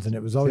conditions, and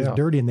it was always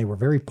dirty, and they were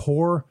very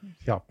poor.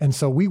 Yeah. And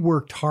so we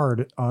worked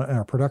hard in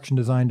our production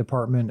design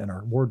department and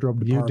our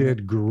wardrobe department. You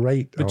did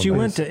great. But you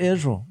went to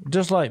Israel,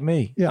 just like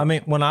me. Yeah. I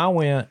mean, when I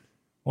went,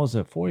 what was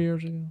it, 4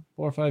 years ago?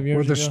 4 or 5 years ago?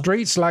 Were the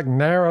streets like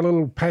narrow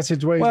little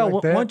passageways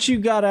like that? Once you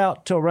got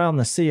out to around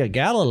the Sea of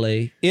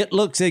Galilee, it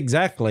looks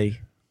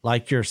exactly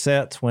like your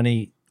sets when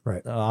he,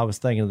 I was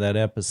thinking of that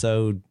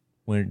episode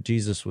when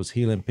Jesus was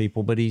healing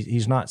people, but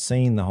he's not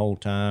seen the whole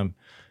time.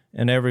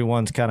 And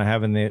everyone's kind of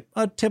having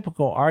a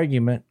typical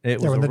argument.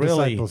 It was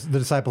the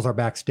disciples are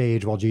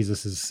backstage while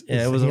Jesus is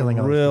it was healing.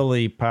 A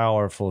really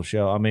powerful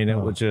show. I mean, it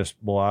was just,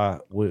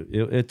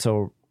 it's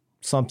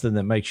something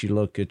that makes you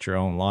look at your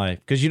own life,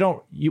 because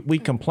we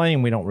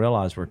complain, we don't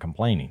realize we're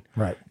complaining.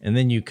 Right. And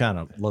then you kind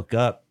of look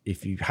up,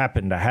 if you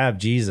happen to have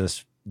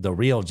Jesus, the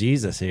real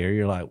Jesus here,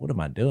 you're like, what am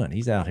I doing?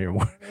 He's out here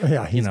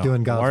he's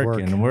doing God's work.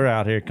 And we're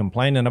out here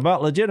complaining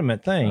about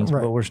legitimate things,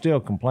 but we're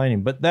still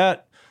complaining. But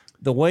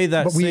the way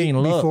scene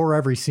looked. Before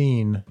every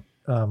scene,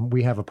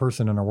 we have a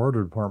person in our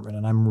wardrobe department,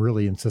 and I'm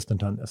really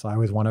insistent on this. I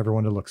always want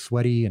everyone to look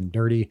sweaty and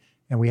dirty,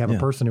 and we have a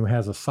person who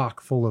has a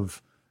sock full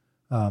of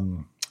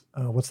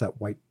what's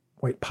that white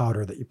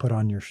powder that you put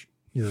on your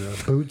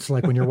boots,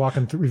 like when you're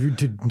walking through,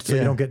 so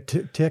you don't get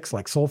ticks,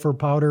 like sulfur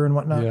powder and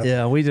whatnot.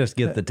 Yeah, we just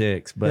get the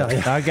ticks,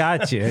 but I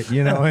got you.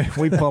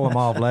 We pull them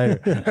off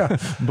later.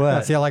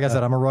 But see, like I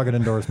said, I'm a rugged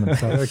endorsement.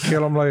 So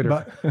kill them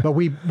later. But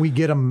we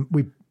get them.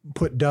 We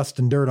put dust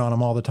and dirt on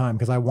them all the time,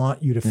 because I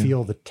want you to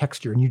feel the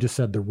texture. And you just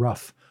said the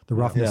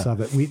roughness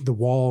of it. The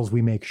walls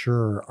we make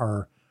sure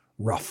are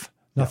rough.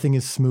 Nothing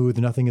is smooth.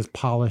 Nothing is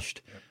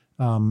polished.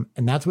 And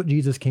that's what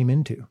Jesus came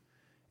into.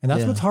 And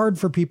that's what's hard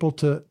for people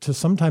to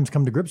sometimes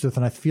come to grips with.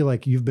 And I feel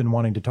like you've been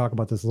wanting to talk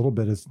about this a little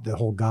bit, is the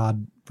whole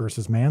God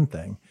versus man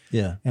thing.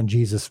 Yeah. And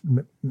Jesus,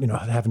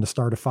 having to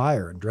start a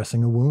fire and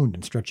dressing a wound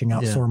and stretching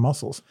out sore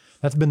muscles.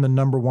 That's been the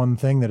number one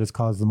thing that has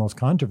caused the most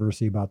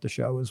controversy about the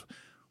show, is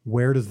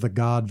where does the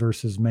God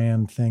versus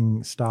man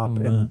thing stop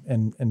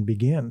and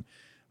begin?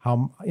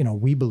 How,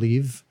 we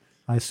believe,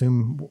 I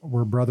assume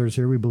we're brothers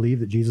here, we believe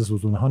that Jesus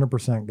was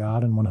 100%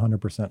 God and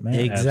 100% man.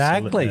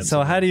 Exactly. Absolutely.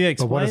 So how do you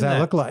explain But what does that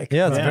look like?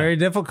 Yeah, it's very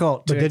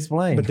difficult to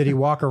explain. But did he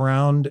walk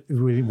around?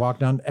 When he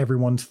walked down,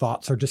 everyone's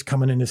thoughts are just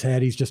coming in his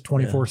head. He's just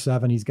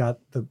 24/7. He's got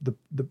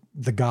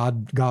the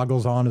God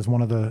goggles on, as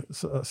one of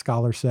the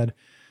scholars said.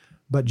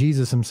 But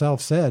Jesus himself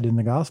said in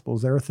the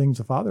Gospels, there are things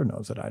the Father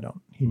knows that I don't.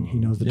 He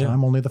knows the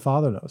time only the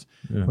Father knows.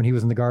 Yeah. When he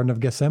was in the Garden of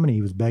Gethsemane,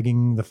 he was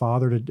begging the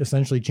Father to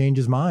essentially change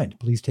his mind.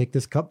 Please take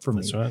this cup from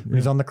me. Right. When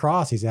he's on the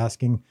cross, he's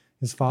asking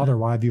his Father,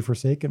 why have you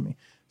forsaken me?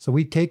 So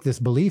we take this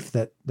belief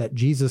that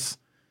Jesus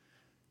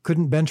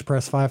couldn't bench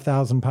press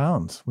 5,000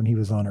 pounds when he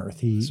was on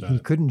earth. He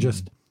couldn't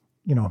just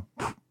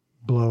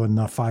blow and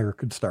the fire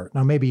could start.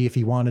 Now, maybe if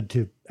he wanted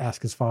to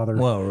ask his father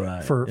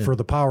right. for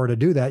the power to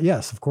do that,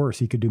 yes, of course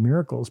he could do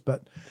miracles.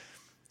 But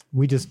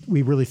I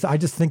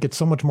just think it's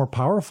so much more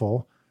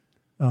powerful.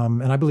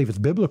 And I believe it's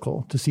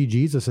biblical to see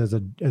Jesus as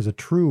a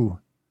true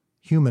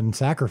human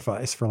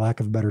sacrifice, for lack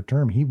of a better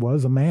term. He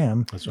was a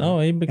man. That's right. No,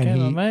 he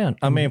became a man.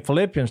 I mean,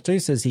 Philippians 2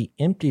 says he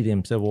emptied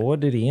himself. Well, what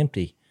did he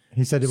empty?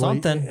 He said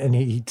something. and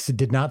he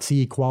did not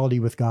see equality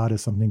with God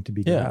as something to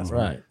be grasped.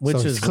 Right.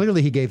 Which is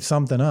clearly he gave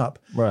something up,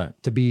 right,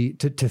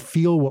 to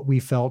feel what we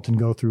felt and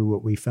go through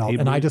what we felt.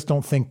 And I just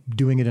don't think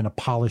doing it in a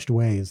polished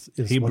way is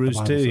Hebrews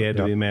what the 2. Bible He had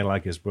says. to be made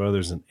like his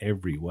brothers in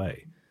every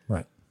way.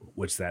 Right.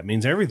 Which that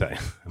means everything.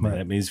 I mean,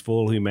 that means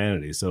full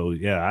humanity. So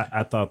yeah,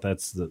 I thought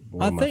that's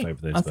one of my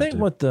favorite things. I think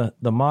what the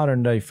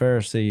modern day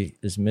Pharisee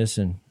is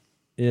missing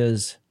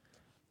is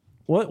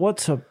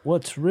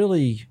what's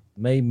really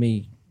made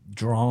me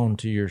drawn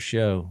to your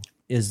show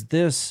is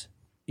this.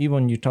 Even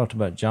when you talked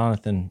about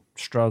Jonathan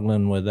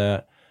struggling with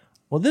that,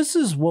 well, this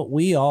is what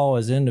we all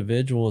as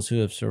individuals who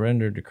have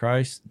surrendered to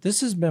Christ, this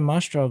has been my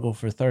struggle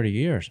for 30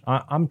 years.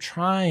 I'm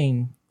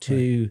trying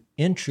to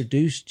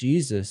introduce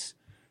Jesus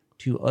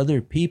to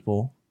other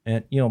people.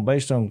 And,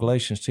 based on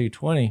Galatians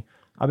 2:20,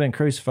 I've been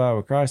crucified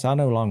with Christ. I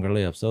no longer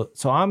live. So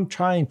I'm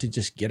trying to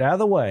just get out of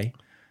the way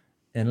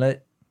and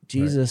let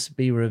Jesus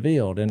be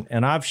revealed.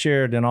 And I've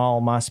shared in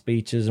all my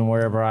speeches and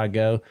wherever I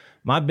go,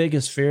 my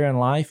biggest fear in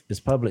life is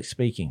public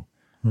speaking.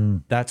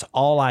 That's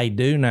all I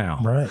do now.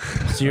 Right.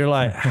 So you're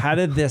like, how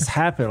did this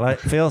happen? Like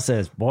Phil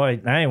says,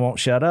 boy, I won't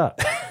shut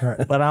up.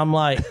 Right. But I'm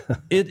like,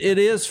 it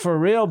is for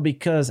real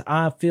because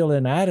I feel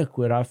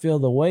inadequate. I feel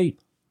the weight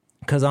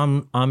because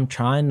I'm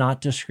trying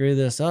not to screw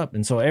this up.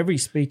 And so every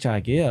speech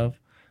I give,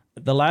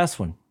 the last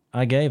one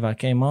I gave, I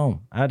came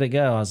home. I had to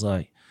go. I was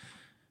like,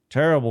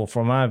 terrible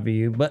from my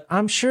view, but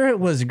I'm sure it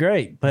was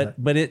great. But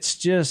it's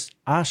just,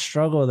 I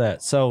struggle with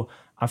that. So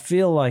I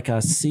feel like I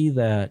see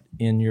that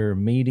in your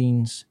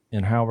meetings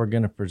and how we're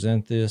going to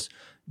present this.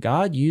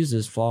 God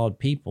uses flawed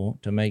people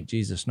to make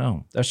Jesus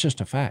known. That's just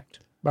a fact.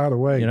 By the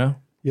way,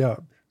 Yeah.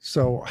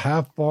 So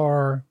how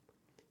far,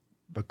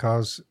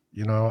 because,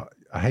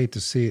 I hate to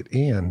see it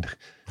end.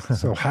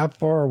 So how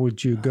far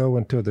would you go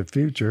into the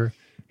future?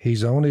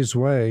 He's on his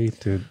way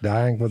to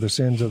dying for the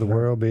sins of the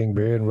world, being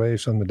buried and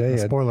raised from the dead.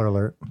 Spoiler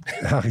alert.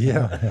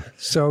 Yeah.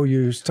 So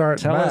you start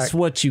Tell back. us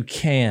what you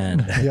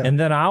can. And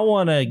then I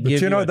want to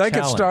give you a they could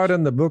challenge. start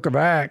in the book of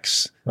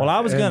Acts. Well,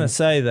 I was going to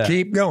say that.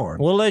 Keep going.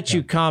 We'll let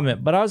you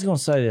comment, but I was going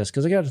to say this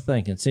because I got to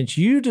thinking, since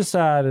you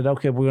decided,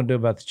 okay, we're going to do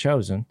about The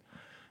Chosen,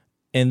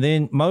 and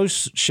then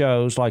most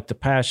shows like The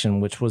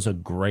Passion, which was a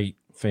great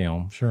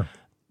film, Sure.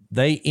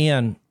 they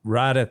end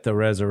right at the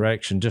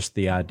resurrection, just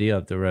the idea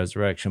of the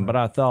resurrection. But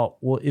I thought,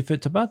 well, if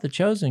it's about The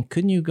Chosen,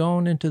 couldn't you go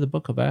on into the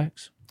book of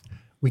Acts?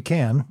 We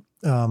can.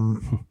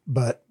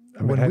 But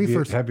when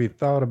have you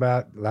thought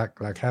about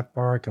like how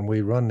far can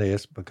we run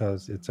this?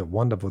 Because it's a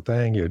wonderful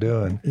thing you're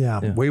doing.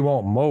 Yeah. We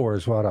want more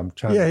is what I'm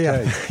trying to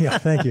tell you. Yeah.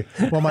 Thank you.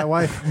 Well, my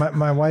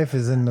wife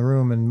is in the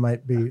room and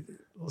might be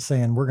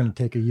saying we're going to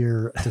take a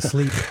year to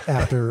sleep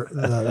after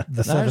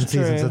the 7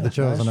 seasons of The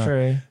Chosen. That's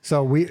true.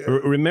 So we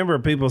remember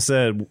people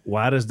said,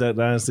 "Why does Duck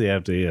Dynasty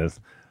have to end?"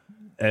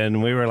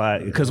 And we were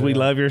like, "Because we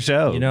love your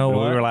show." You know and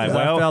what? We were like,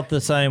 I felt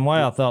the same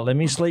way. I thought, let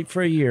me sleep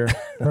for a year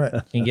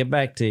and get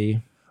back to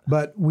you.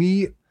 But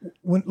we're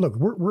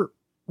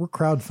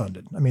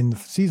crowdfunded. I mean,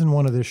 season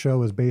 1 of this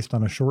show is based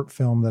on a short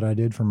film that I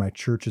did for my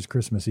church's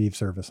Christmas Eve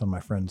service on my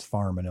friend's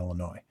farm in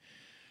Illinois.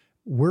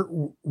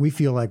 We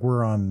feel like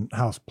we're on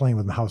playing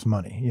with house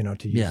money,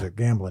 to use a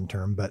gambling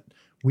term, but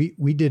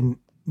we didn't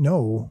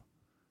know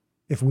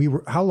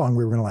how long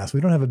we were going to last.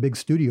 We don't have a big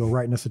studio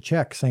writing us a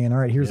check saying, all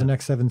right, here's the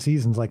next 7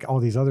 seasons like all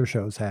these other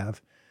shows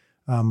have.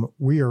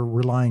 We are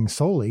relying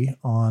solely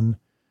on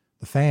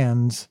the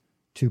fans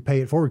to pay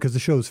it forward because the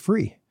show's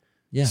free.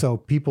 Yeah. So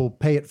people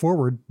pay it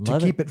forward to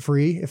keep it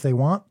free if they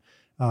want,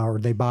 or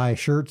they buy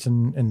shirts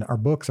and our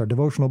books, our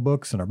devotional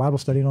books and our Bible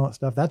study and all that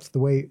stuff.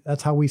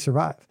 That's how we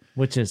survive.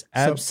 Which is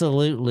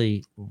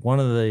absolutely one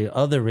of the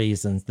other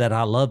reasons that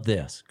I love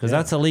this, because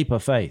that's a leap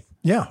of faith.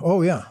 Yeah.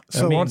 Oh, yeah.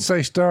 So once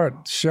they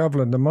start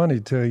shoveling the money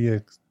to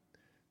you,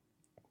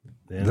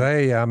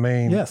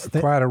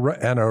 quite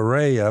an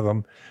array of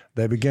them,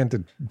 they begin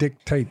to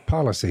dictate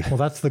policy. Well,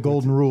 that's the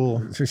golden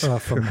rule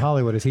from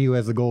Hollywood: is he who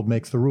has the gold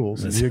makes the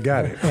rules. You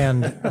got it.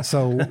 And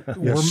so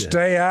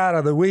stay out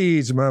of the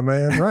weeds, my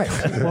man. Right.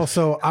 Well,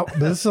 so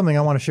this is something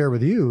I want to share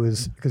with you,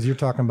 is because you're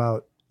talking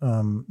about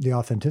the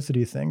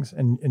authenticity of things,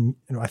 and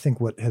I think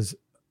what has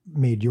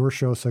made your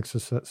show so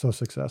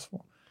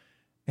successful,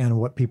 and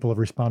what people have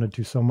responded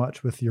to so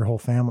much with your whole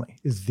family,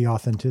 is the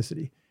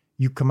authenticity.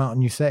 You come out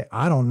and you say,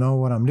 I don't know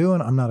what I'm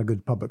doing. I'm not a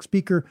good public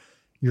speaker.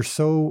 You're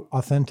so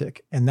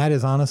authentic. And that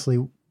has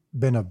honestly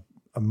been a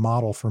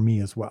model for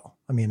me as well.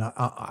 I mean,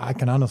 I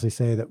can honestly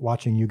say that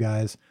watching you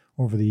guys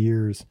over the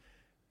years,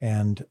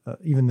 and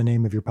even the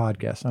name of your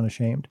podcast,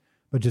 Unashamed,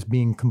 but just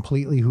being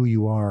completely who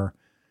you are,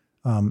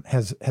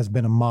 has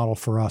been a model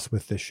for us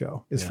with this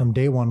show. From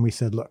day one, we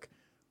said, look,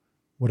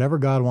 whatever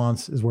God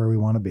wants is where we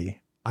want to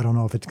be. I don't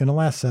know if it's going to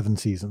last 7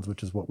 seasons,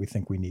 which is what we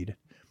think we need.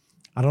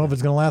 I don't know if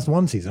it's going to last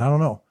 1 season. I don't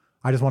know.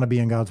 I just want to be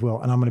in God's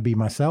will, and I'm going to be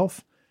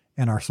myself.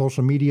 And our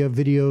social media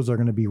videos are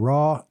going to be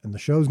raw, and the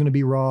show's going to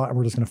be raw, and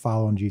we're just going to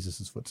follow in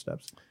Jesus'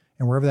 footsteps.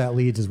 And wherever that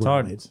leads is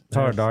where it leads. It's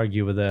hard to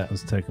argue with that.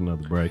 Let's take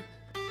another break.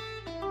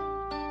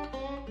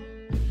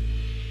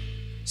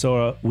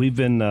 So we've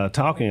been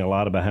talking a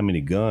lot about how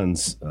many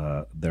guns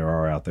there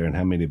are out there and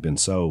how many have been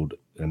sold.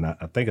 And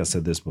I think I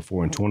said this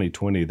before. In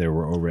 2020, there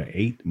were over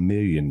 8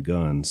 million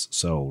guns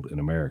sold in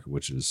America,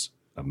 which is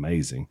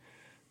amazing.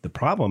 The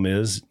problem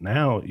is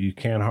now you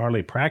can't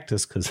hardly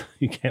practice because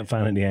you can't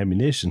find any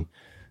ammunition,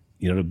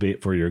 to be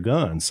for your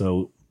gun.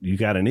 So you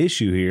got an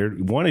issue here.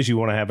 One is you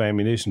want to have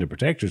ammunition to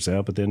protect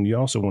yourself, but then you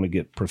also want to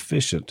get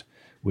proficient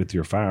with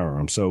your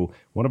firearm. So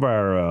one of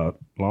our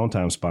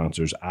longtime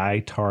sponsors,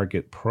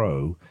 iTarget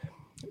Pro,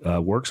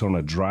 works on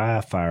a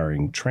dry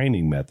firing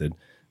training method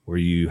where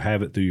you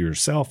have it through your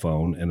cell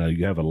phone and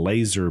you have a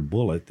laser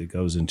bullet that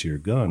goes into your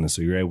gun. And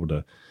so you're able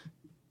to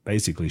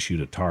basically shoot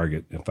a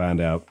target and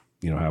find out,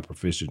 how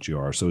proficient you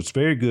are. So it's a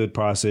very good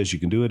process. You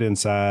can do it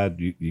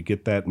inside. You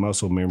get that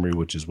muscle memory,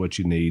 which is what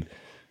you need.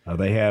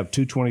 They have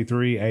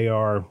 223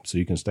 AR, so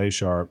you can stay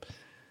sharp.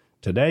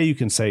 Today you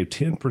can save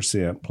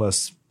 10%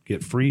 plus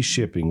get free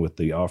shipping with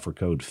the offer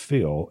code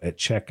PHIL at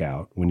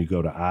checkout when you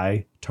go to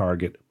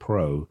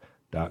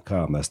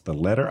itargetpro.com. That's the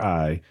letter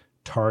I,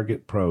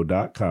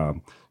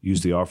 targetpro.com.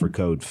 Use the offer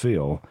code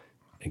PHIL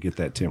and get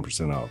that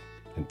 10% off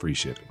and free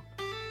shipping.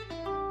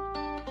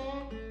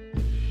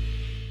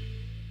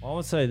 I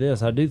would say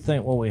this. I do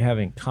think what we have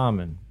in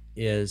common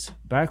is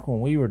back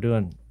when we were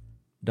doing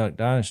Duck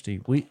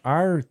Dynasty,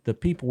 the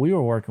people we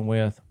were working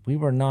with, we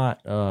were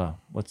not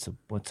what's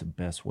the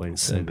best way to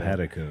say that?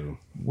 Simpatico.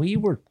 We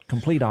were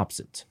complete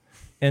opposites.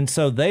 And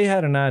so they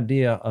had an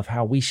idea of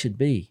how we should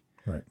be.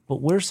 Right.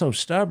 But we're so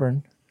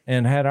stubborn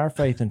and had our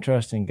faith and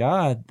trust in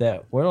God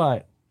that we're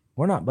like,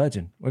 we're not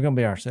budging. We're going to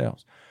be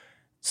ourselves.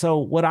 So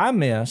what I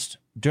missed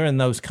during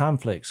those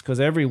conflicts, because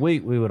every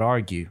week we would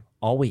argue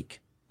all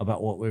week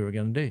about what we were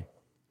going to do.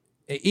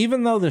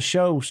 Even though the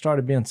show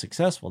started being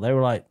successful, they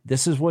were like,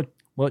 this is what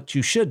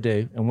you should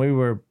do. And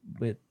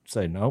we'd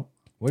say, nope,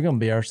 we're going to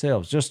be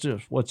ourselves, just as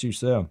what you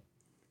said.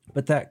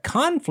 But that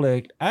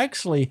conflict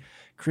actually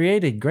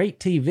created great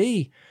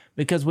TV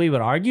because we would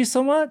argue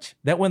so much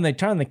that when they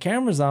turned the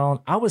cameras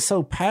on, I was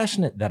so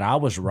passionate that I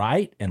was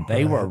right and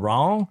they were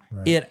wrong.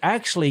 Right. It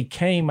actually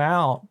came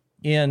out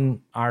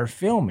in our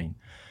filming.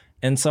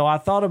 And so I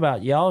thought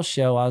about y'all's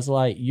show. I was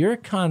like, your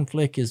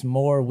conflict is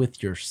more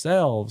with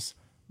yourselves,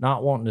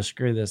 not wanting to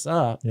screw this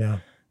up.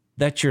 Yeah.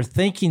 That you're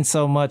thinking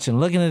so much and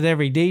looking at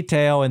every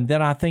detail. And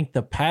then I think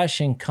the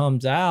passion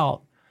comes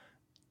out,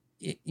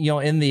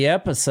 in the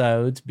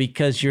episodes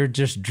because you're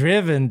just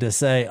driven to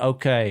say,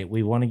 okay,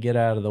 we want to get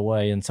out of the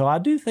way. And so I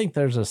do think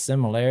there's a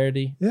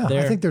similarity. Yeah,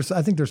 there. I think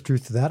there's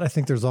truth to that. I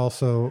think there's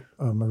also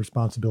a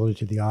responsibility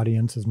to the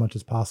audience as much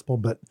as possible,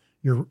 but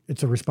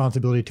it's a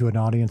responsibility to an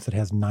audience that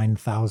has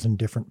 9,000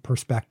 different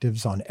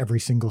perspectives on every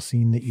single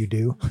scene that you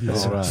do.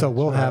 Right. So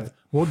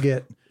we'll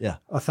get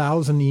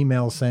 1,000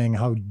 emails saying,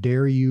 how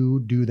dare you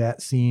do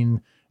that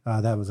scene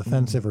that was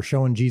offensive, or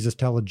showing Jesus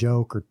tell a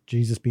joke, or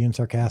Jesus being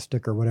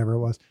sarcastic, or whatever it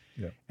was.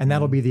 Yeah. And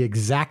that'll be the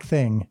exact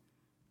thing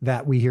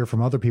that we hear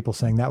from other people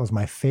saying, that was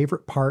my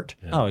favorite part.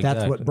 Yeah. Oh, exactly.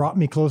 That's what brought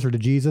me closer to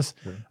Jesus.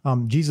 Sure.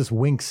 Jesus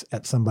winks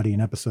at somebody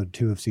in episode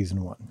 2 of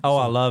season 1. Oh,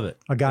 I love it.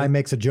 A guy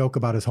makes a joke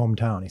about his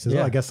hometown. He says,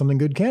 I guess something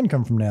good can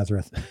come from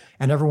Nazareth.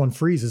 And everyone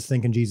freezes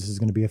thinking Jesus is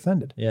going to be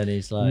offended. Yeah, and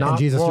he's like,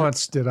 not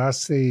once did I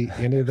see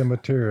any of the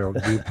material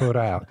you put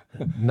out.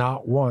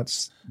 Not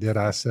once did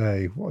I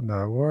say, what in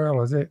the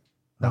world is it?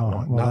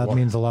 That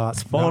means a lot.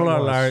 Spoiler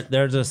alert,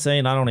 there's a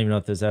scene, I don't even know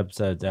if this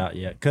episode's out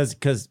yet,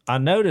 because I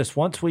noticed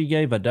once we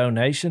gave a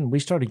donation, we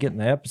started getting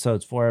the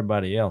episodes for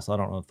everybody else. I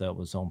don't know if that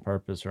was on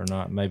purpose or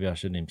not. Maybe I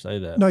shouldn't even say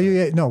that.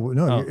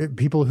 No.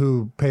 People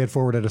who pay it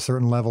forward at a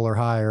certain level or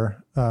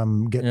higher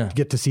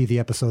get to see the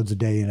episodes a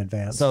day in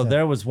advance. So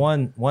there was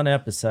one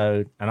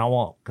episode, and I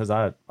won't, because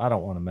I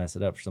don't want to mess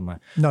it up for somebody.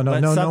 No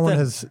one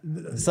has,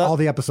 all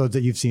the episodes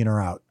that you've seen are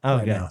out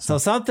right now. So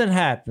something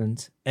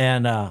happens,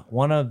 and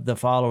one of the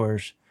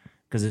followers,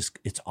 because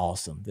it's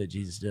awesome that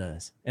Jesus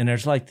does. And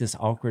there's like this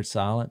awkward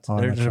silence.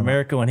 There's an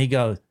American when he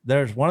goes,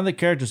 there's one of the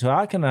characters who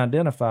I can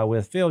identify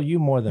with, Phil, you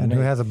more than me. And who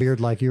has a beard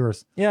like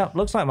yours. Yeah,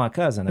 looks like my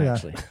cousin,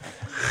 actually.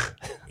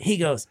 He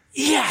goes,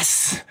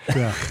 yes!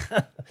 Yeah.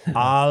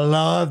 I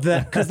love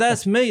that. Because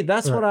that's me.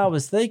 That's what I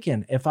was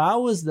thinking. If I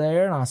was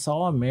there and I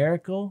saw a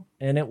miracle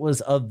and it was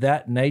of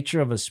that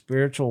nature of a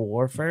spiritual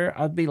warfare,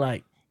 I'd be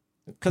like,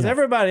 because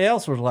everybody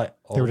else was like,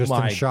 oh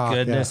my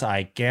goodness,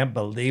 I can't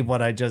believe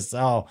what I just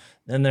saw.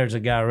 Then there's a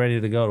guy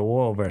ready to go to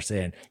war over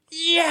saying,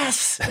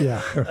 yes.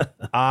 Yeah.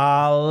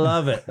 I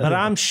love it. But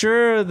I'm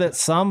sure that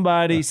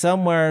somebody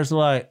somewhere is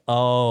like,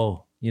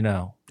 oh,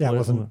 Yeah, it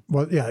wasn't.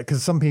 Well, yeah,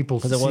 because some people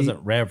because it wasn't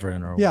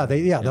reverent or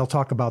they'll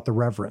talk about the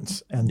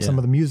reverence and some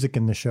of the music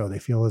in the show they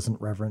feel isn't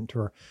reverent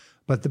or,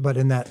 but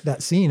in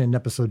that scene in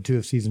episode 2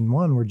 of season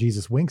 1 where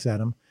Jesus winks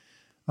at him,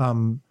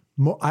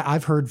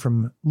 I've heard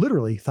from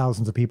literally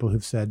thousands of people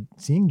who've said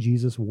seeing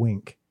Jesus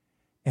wink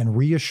and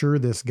reassure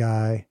this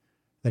guy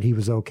that he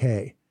was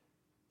okay,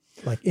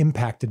 like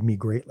impacted me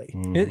greatly.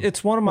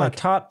 It's one of my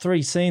top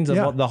 3 scenes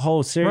of the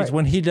whole series. Right.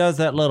 When he does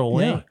that little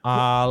wink, Yeah.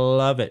 I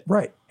love it.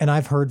 Right. And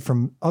I've heard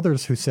from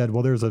others who said,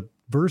 well, there's a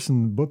verse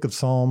in the book of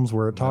Psalms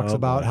where it talks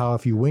about how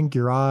if you wink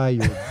your eye,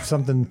 you're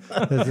something,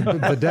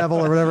 the devil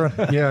or whatever.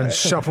 Yeah, and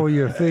shuffle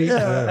your feet.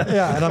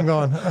 Yeah. And I'm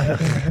going,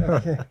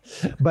 okay.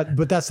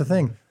 But that's the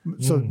thing.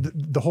 So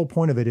the whole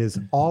point of it is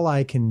all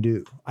I can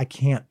do, I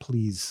can't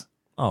please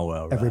Oh,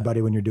 well, right.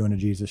 everybody when you're doing a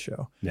Jesus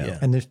show. Yeah.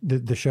 And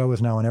the show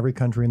is now in every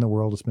country in the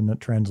world. It's been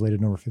translated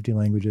in over 50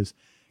 languages.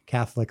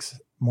 Catholics,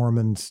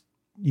 Mormons,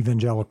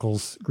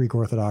 evangelicals, Greek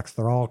Orthodox,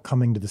 they're all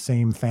coming to the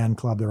same fan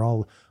club. They're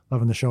all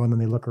loving the show. And then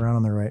they look around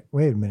and they're like,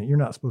 wait a minute, you're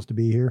not supposed to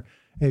be here.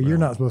 Hey, you're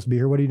not supposed to be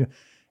here. What are you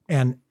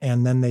doing?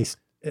 And then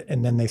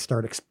they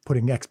start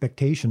putting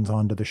expectations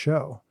onto the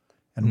show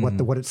and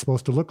what it's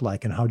supposed to look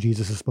like and how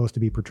Jesus is supposed to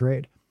be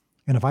portrayed.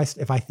 And if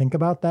I think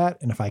about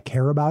that and if I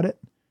care about it,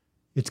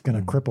 it's going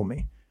to cripple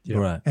me. Yeah.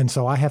 Right. And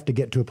so I have to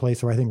get to a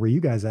place where I think where you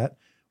guys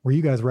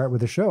were at with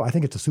the show, I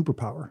think it's a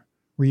superpower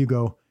where you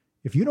go,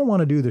 if you don't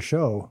want to do the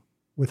show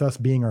with us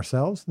being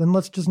ourselves, then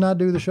let's just not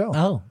do the show.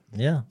 Oh,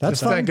 yeah. That's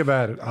Just fine. think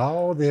about it.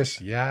 All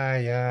this,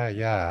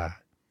 yeah.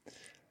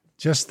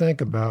 Just think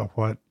about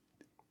what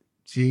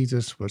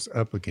Jesus was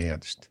up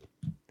against.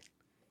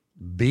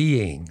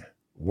 Being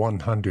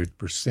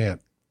 100%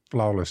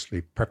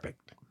 flawlessly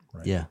perfect.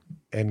 Right. Yeah.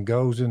 And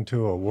goes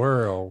into a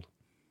world,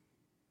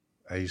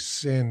 a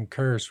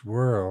sin-cursed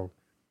world,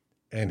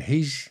 and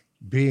he's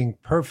being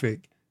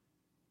perfect.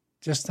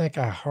 Just think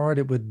how hard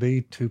it would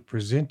be to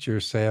present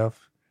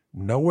yourself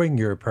knowing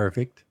you're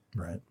perfect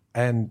Right.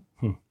 and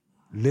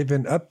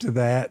living up to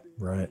that.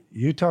 Right.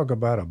 You talk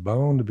about a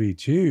bone to be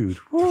chewed.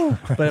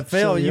 But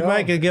Phil, you yeah.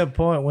 make a good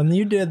point. When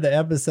you did the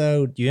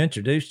episode, you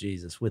introduced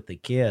Jesus with the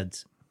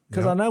kids.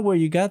 Because I know where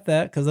you got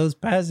that, because those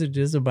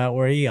passages about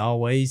where he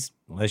always,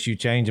 unless you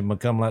change and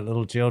become like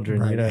little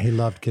children, Right. you know. He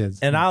loved kids.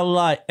 And I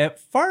like, at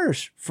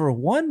first, for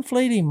one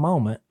fleeting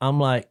moment, I'm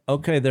like,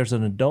 okay, there's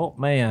an adult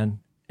man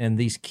and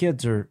these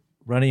kids are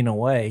running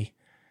away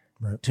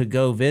Right. to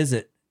go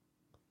visit.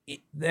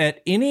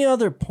 At any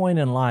other point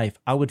in life,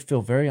 I would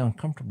feel very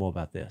uncomfortable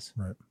about this.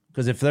 Right.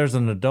 Because if there's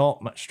an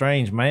adult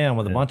strange man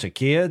with a bunch of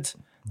kids,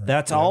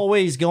 that's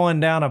always going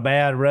down a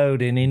bad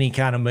road in any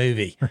kind of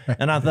movie.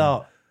 And I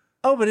thought,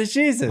 oh, but it's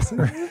Jesus.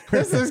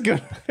 This is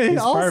good. He's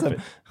awesome.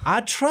 perfect.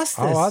 I trust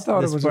this. Oh, I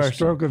thought this it was person. a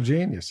stroke of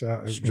genius.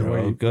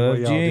 Stroke of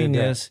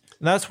genius.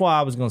 And that's why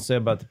I was going to say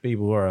about the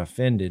people who are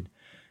offended.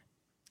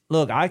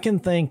 Look, I can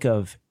think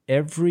of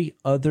every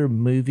other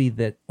movie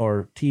that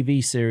or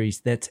TV series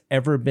that's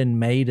ever been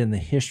made in the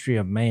history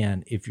of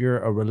man. If you're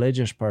a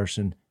religious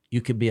person,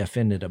 you could be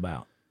offended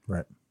about.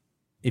 Right.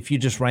 If you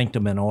just ranked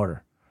them in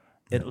order.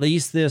 At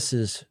least this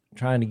is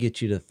trying to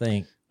get you to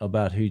think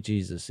about who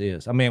Jesus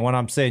is. I mean, when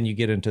I'm saying you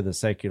get into the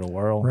secular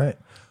world, Right.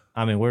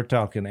 I mean, we're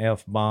talking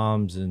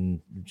F-bombs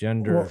and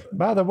gender. Well,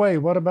 by the way,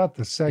 what about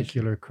the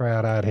secular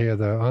crowd out here,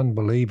 the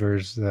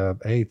unbelievers, the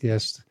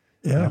atheists?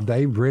 Yeah. Have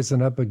they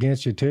risen up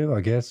against you too,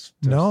 I guess?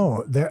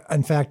 No, there.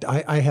 In fact,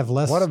 I have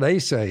less. What are they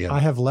saying? I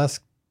have less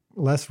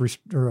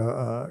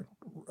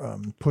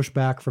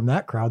pushback from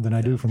that crowd than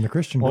I do from the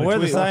Christian. Well, crowd.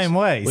 we're the same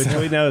way. Which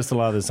we noticed a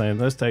lot of the same.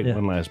 Let's take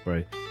one last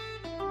break.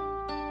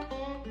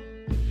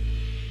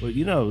 Well,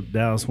 you know,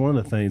 Dallas, one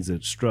of the things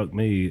that struck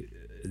me,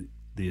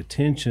 the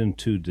attention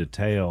to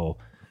detail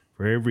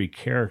for every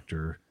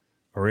character,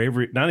 or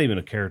not even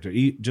a character,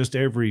 just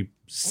every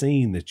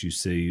scene that you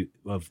see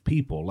of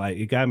people. Like,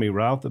 it got me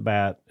right off the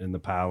bat in the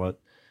pilot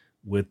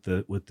with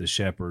the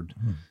shepherd.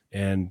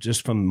 And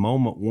just from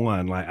moment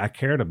one, like, I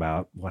cared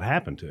about what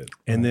happened to it.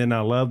 And then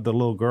I loved the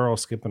little girl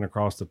skipping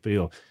across the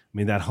field. I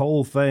mean, that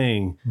whole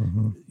thing,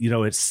 you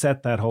know, it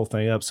set that whole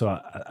thing up. So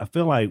I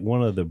feel like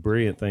one of the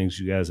brilliant things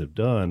you guys have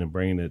done in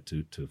bringing it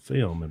to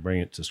film and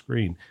bringing it to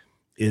screen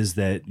is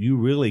that you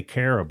really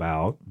care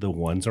about the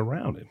ones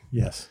around him.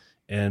 Yes.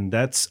 And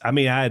that's, I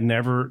mean, I had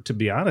never, to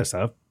be honest,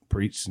 I've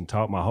preached and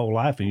taught my whole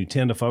life, and you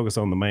tend to focus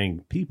on the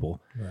main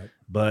people. Right.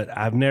 But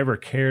I've never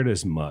cared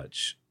as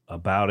much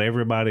about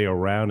everybody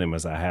around him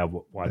as I have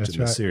watching That's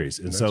the right. series.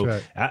 And That's so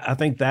right. I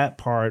think that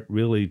part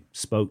really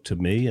spoke to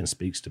me and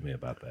speaks to me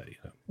about that. You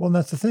know? Well, and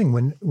that's the thing.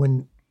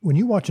 When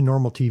you watch a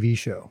normal TV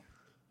show,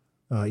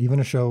 even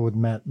a show with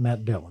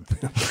Matt Dillon,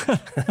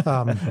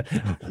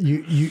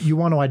 you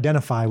want to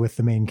identify with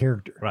the main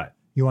character. Right.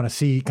 You want to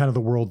see kind of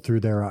the world through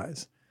their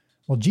eyes.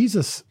 Well,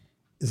 Jesus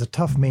is a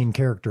tough main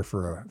character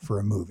for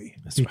a movie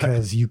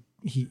because he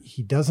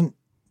doesn't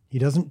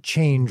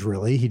change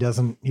really. He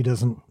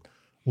doesn't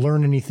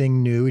learn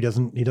anything new. He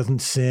doesn't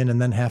sin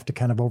and then have to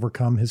kind of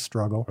overcome his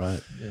struggle.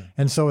 Right. Yeah.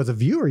 And so as a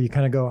viewer, you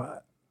kind of go,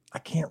 I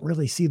can't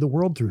really see the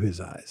world through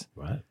his eyes.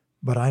 Right.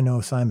 But I know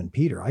Simon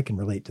Peter. I can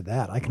relate to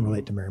that. I can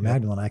relate to Mary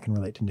Magdalene. I can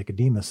relate to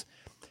Nicodemus.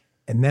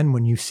 And then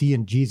when you see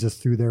in Jesus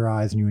through their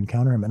eyes and you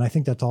encounter him, and I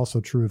think that's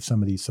also true of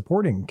some of these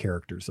supporting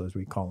characters, as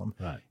we call them.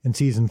 Right. In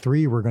season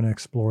 3, we're going to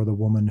explore the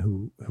woman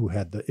who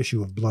had the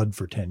issue of blood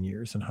for 10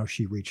 years and how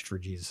she reached for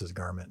Jesus's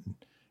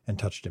garment and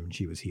touched him and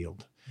she was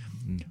healed.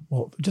 Mm-hmm.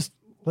 Well, just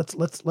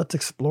let's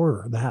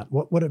explore that.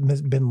 What it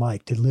has been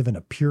like to live in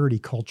a purity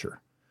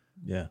culture.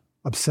 Yeah.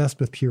 Obsessed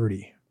with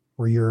purity,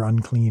 where you're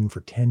unclean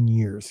for 10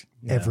 years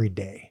every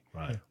day.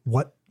 Right.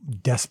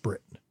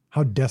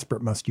 How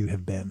desperate must you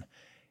have been?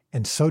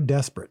 And so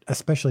desperate,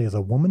 especially as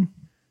a woman.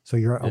 So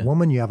you're a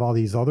woman, you have all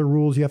these other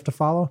rules you have to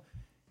follow.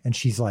 And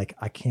she's like,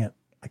 I can't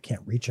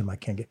reach him. I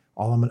can't get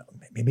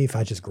maybe if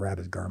I just grab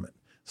his garment.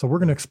 So we're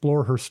going to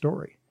explore her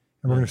story,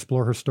 and we're going to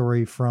explore her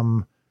story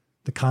from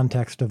the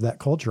context of that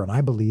culture. And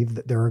I believe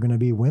that there are going to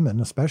be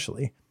women,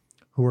 especially,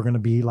 who are going to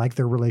be like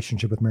their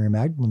relationship with Mary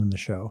Magdalene in the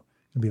show,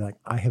 and be like,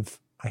 I have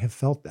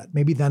felt that.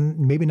 Maybe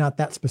not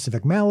that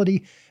specific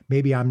malady.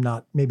 Maybe I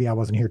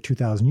wasn't here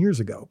 2,000 years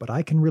ago, but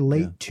I can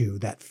relate to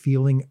that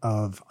feeling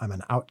of I'm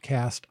an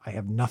outcast. I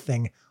have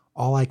nothing.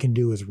 All I can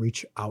do is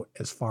reach out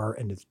as far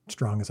and as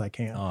strong as I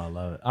can. Oh, I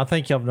love it. I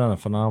think y'all have done a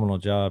phenomenal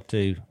job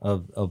too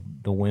of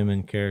the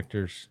women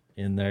characters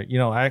in there. You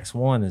know, Acts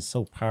 1 is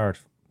so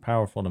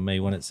powerful to me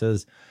when it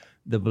says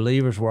the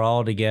believers were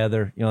all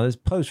together. You know, this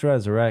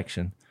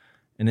post-resurrection,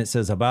 and it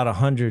says about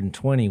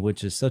 120,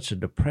 which is such a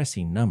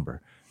depressing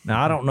number.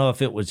 Now, I don't know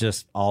if it was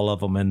just all of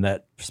them in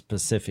that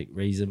specific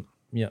region,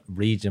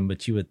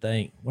 but you would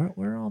think, where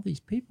are all these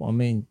people? I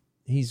mean,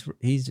 he's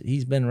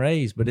been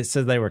raised, but it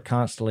says they were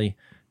constantly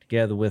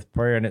together with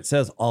prayer, and it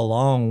says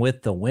along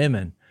with the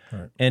women.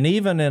 Right. And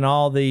even in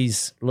all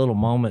these little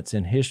moments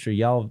in history,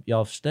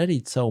 y'all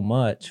studied so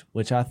much,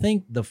 which I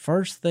think the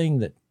first thing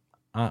that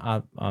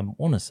I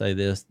want to say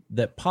this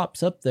that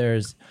pops up there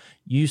is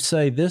you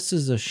say this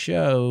is a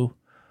show,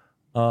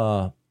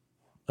 a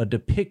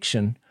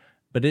depiction.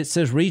 But it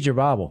says, read your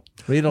Bible.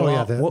 Read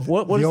along.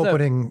 The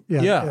opening,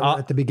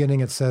 at the beginning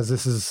it says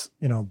this is,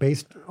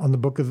 based on the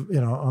book of,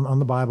 on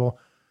the Bible.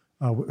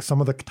 Some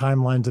of the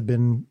timelines have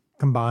been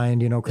combined,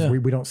 because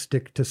we don't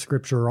stick to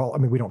Scripture.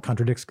 We don't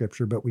contradict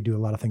Scripture, but we do a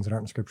lot of things that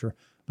aren't in Scripture.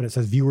 But it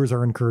says viewers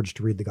are encouraged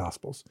to read the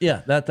Gospels.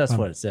 Yeah, that's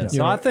what it says.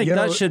 So I think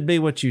that should be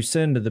what you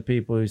send to the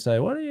people who say,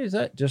 what is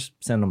that? Just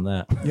send them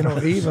that.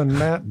 Even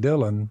Matt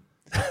Dillon,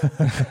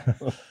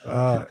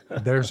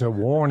 there's a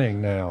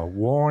warning now.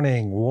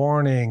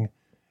 Warning.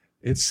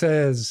 It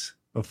says,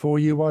 before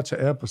you watch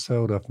an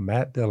episode of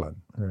Matt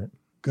Dillon, right.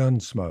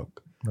 Gunsmoke,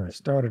 right.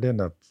 Started in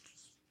the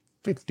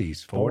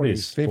 50s,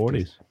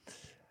 40s.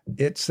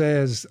 It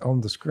says on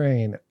the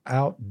screen,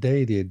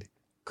 outdated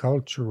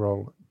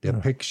cultural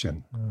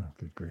depiction. Oh,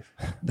 good grief.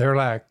 They're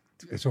like,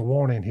 it's a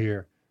warning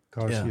here,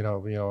 because,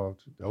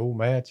 old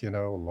Matt,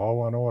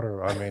 law and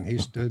order. I mean, he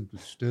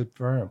stood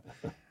firm.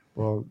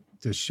 Well,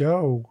 to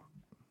show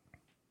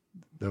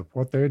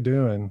what they're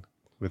doing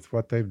with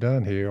what they've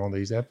done here on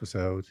these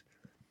episodes,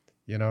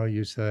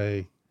 you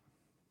say,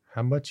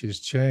 how much has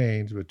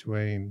changed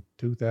between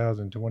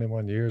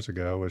 2021 years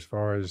ago as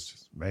far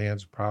as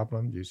man's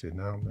problem? You say,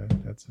 no,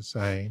 man, that's the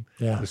same.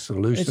 Yeah. The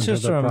solution it's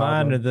just to the a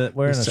reminder problem, that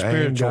we're in a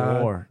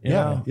spiritual war.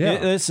 Yeah.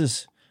 This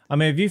is,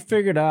 have you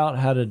figured out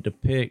how to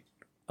depict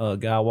a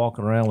guy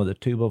walking around with a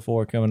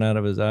 2x4 coming out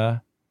of his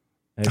eye?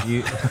 Have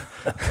you?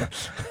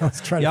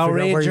 Y'all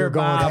read your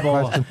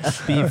Bible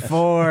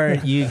before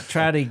you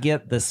try to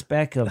get the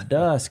speck of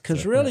dust,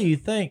 because really you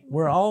think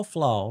we're all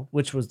flawed,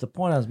 which was the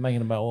point I was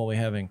making about what we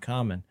have in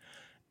common.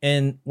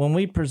 And when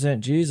we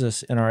present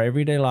Jesus in our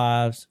everyday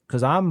lives,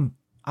 because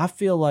I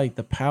feel like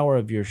the power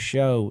of your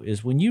show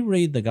is when you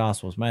read the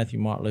Gospels, Matthew,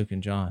 Mark, Luke,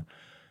 and John,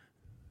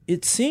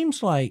 it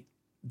seems like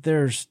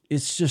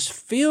it's just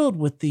filled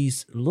with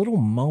these little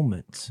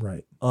moments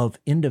of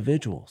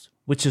individuals,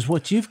 which is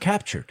what you've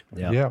captured.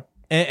 Yeah.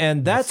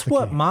 And that's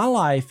what my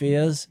life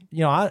is.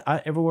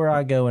 I everywhere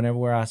I go and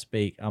everywhere I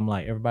speak, I'm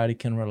like, everybody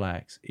can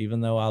relax.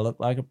 Even though I look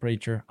like a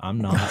preacher, I'm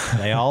not.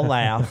 They all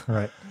laugh.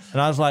 Right.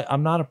 And I was like,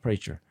 I'm not a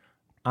preacher.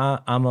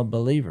 I'm a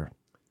believer.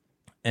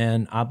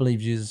 And I believe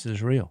Jesus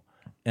is real.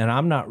 And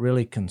I'm not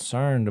really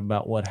concerned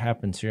about what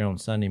happens here on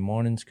Sunday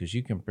mornings, because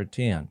you can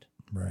pretend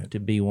to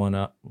be one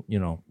of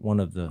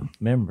the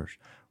members.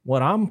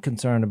 What I'm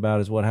concerned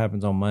about is what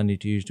happens on Monday,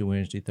 Tuesday,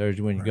 Wednesday,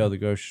 Thursday, when you go to the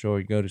grocery store,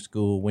 you go to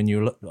school, when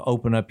you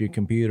open up your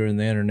computer and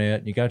the internet,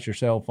 and you got your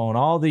cell phone,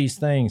 all these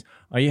things.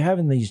 Are you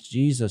having these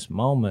Jesus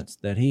moments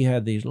that he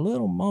had, these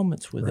little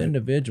moments with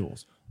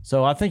individuals?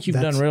 So I think you've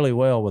done really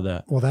well with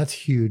that. Well, that's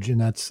huge,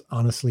 and that's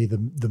honestly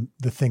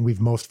the thing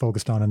we've most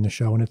focused on in the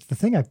show. And it's the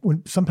thing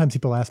when sometimes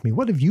people ask me,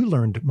 what have you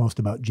learned most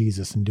about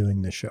Jesus in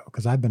doing this show?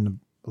 Because I've been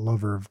a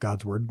lover of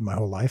God's word my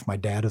whole life. My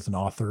dad is an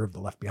author of the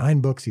Left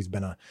Behind books. He's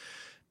been a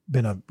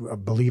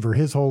believer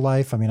his whole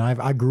life. I mean,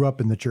 I grew up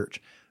in the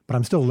church, but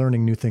I'm still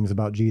learning new things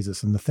about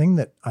Jesus. And the thing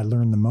that I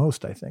learned the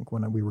most, I think,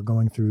 when we were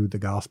going through the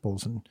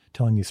Gospels and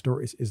telling these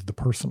stories, is the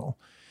personal.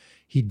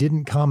 He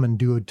didn't come and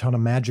do a ton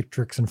of magic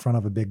tricks in front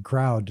of a big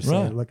crowd to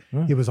say, look,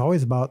 it was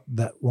always about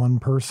that one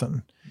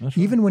person. That's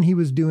even when he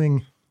was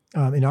doing,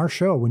 in our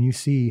show, when you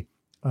see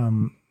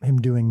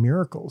him doing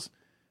miracles,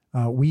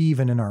 We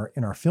even in our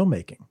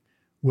filmmaking,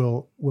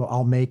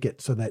 I'll make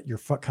it so that your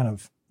kind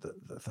of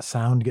the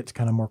sound gets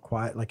kind of more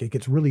quiet, like it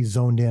gets really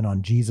zoned in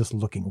on Jesus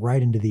looking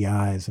right into the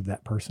eyes of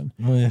that person.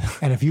 Oh, yeah.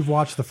 And if you've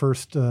watched the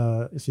first,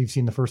 so you've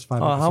seen the first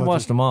 5 episodes. I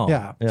watched them all.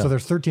 Yeah. So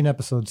there's 13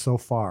 episodes so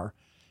far.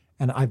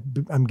 And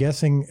I'm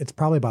guessing it's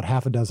probably about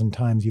half a dozen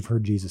times you've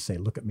heard Jesus say,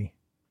 look at me.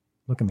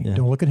 Look at me. Yeah.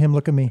 Don't look at him.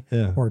 Look at me.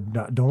 Yeah. Or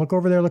don't look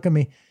over there. Look at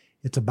me.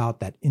 It's about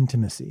that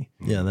intimacy.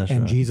 Yeah, that's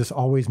and right. Jesus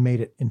always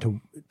made it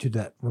to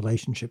that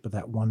relationship with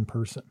that one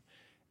person.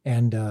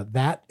 And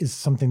that is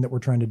something that we're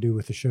trying to do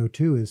with the show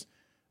too, is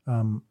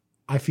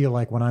I feel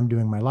like when I'm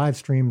doing my live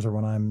streams or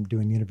when I'm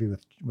doing the interview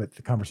with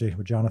the conversation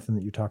with Jonathan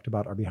that you talked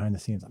about, or behind the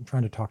scenes, I'm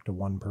trying to talk to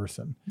one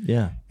person.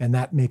 Yeah. And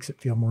that makes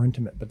it feel more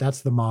intimate. But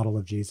that's the model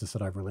of Jesus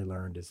that I've really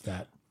learned, is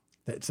that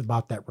it's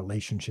about that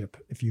relationship.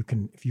 If you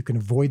can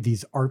avoid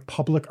these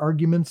public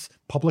arguments,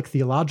 public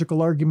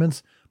theological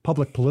arguments,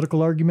 public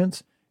political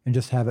arguments, and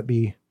just have it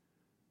be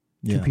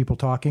two people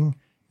talking,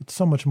 it's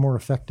so much more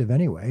effective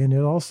anyway. And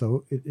it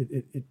also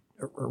it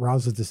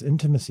arouses this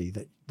intimacy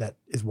that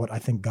is what I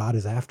think God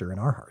is after in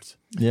our hearts.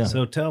 Yeah.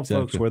 So tell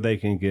folks where they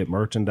can get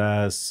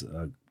merchandise,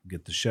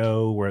 get the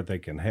show, where they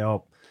can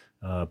help.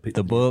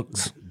 The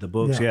books. The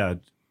books, yeah.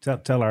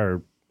 Tell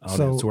our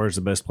audience where's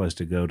the best place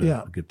to go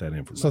to get that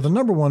information. So the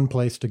number one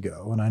place to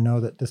go, and I know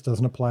that this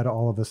doesn't apply to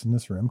all of us in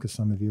this room because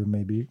some of you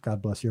maybe,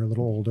 God bless you, are a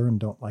little older and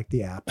don't like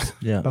the apps.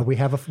 Yeah. But we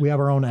have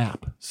our own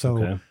app.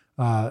 So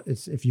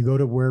it's if you go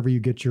to wherever you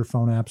get your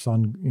phone apps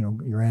on,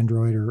 your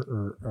Android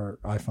or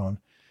iPhone,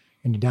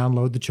 and you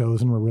download The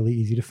Chosen, we're really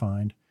easy to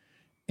find.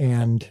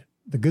 And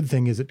the good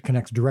thing is it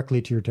connects directly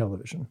to your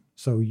television.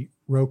 So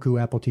Roku,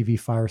 Apple TV,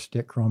 Fire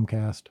Stick,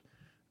 Chromecast.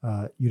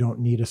 You don't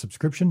need a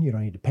subscription. You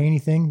don't need to pay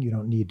anything. You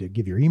don't need to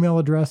give your email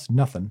address,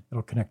 nothing.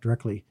 It'll connect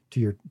directly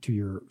to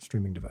your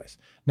streaming device.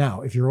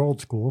 Now, if you're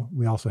old school,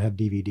 we also have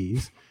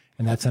DVDs,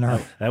 and that's in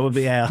our... That would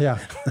be Al. Yeah.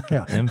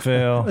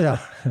 MPhil. Yeah.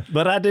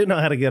 But I do know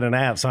how to get an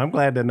app, so I'm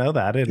glad to know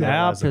that. I didn't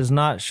realize App is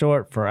not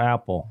short for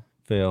Apple,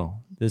 Phil.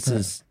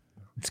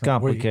 It's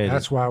complicated.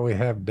 That's why we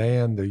have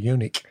Dan the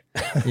eunuch.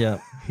 Yeah.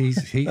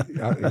 If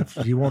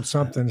you want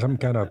some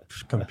kind of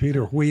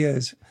computer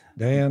whiz,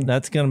 Dan.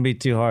 That's going to be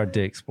too hard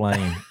to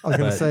explain. I was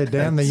going to say,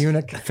 Dan the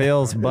eunuch.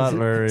 Phil's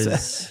butler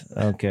is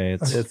okay.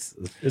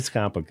 It's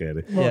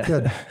complicated. Well,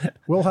 good.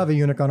 We'll have a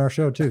eunuch on our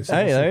show too. So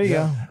Hey, there you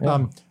go.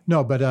 Yeah.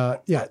 No,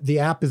 but the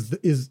app is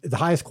the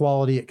highest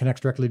quality. It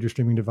connects directly to your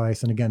streaming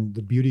device, and again,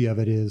 the beauty of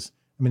it is,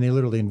 I mean, they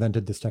literally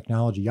invented this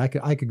technology. I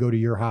could go to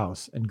your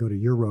house and go to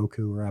your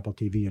Roku or Apple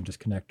TV and just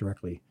connect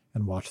directly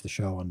and watch the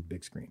show on the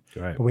big screen.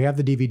 Right. But we have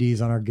the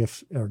DVDs on our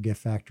gift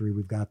factory.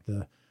 We've got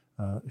the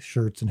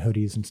shirts and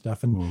hoodies and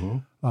stuff.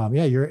 And I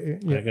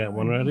got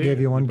one right here.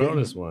 Gave you one.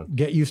 Bonus one.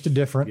 Get used to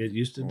different. Get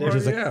used to Which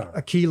is different.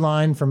 a key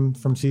line from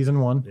season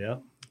one. Yeah.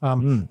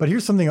 But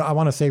here's something I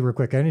want to say real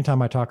quick.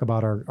 Anytime I talk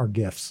about our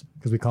gifts,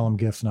 because we call them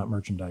gifts, not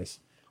merchandise.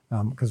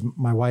 Because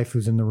my wife,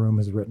 who's in the room,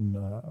 has written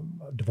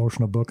a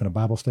devotional book and a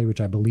Bible study, which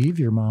I believe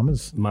your mom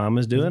is. Mom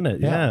is doing it.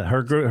 Yeah.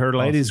 Her group, her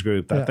ladies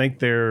group. I think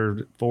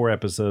they're 4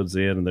 episodes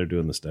in and they're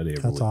doing the study every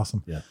week. That's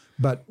awesome. Yeah.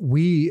 But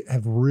we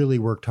have really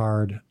worked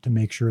hard to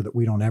make sure that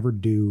we don't ever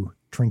do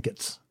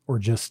trinkets or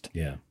just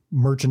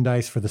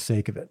merchandise for the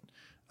sake of it.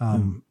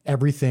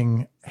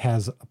 Everything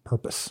has a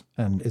purpose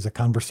and is a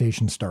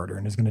conversation starter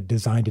and is going to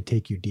design to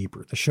take you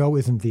deeper. The show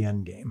isn't the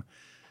end game.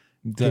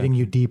 Getting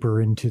you deeper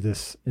into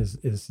this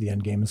is the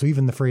end game. And so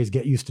even the phrase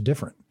 "get used to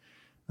different,"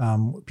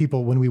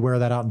 people, when we wear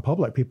that out in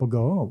public, people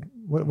go, "Oh,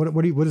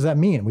 what does that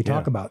mean?" We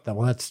talk about that.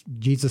 Well, that's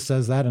Jesus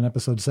says that in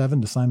episode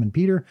 7 to Simon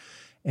Peter,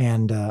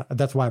 and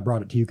that's why I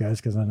brought it to you guys,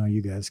 because I know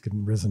you guys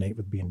can resonate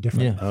with being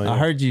different. Yeah. I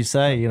heard you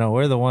say,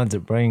 we're the ones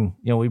that bring,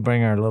 we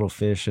bring our little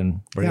fish and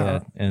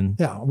bread, and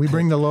we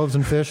bring the loaves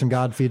and fish, and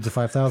God feeds the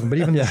 5,000. But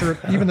even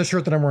the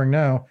shirt that I'm wearing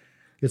now,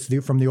 it's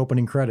from the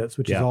opening credits,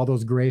 which is all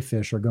those gray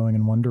fish are going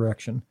in one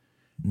direction.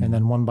 And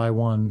then one by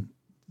one,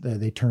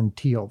 they turn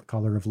teal, the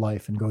color of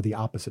life, and go the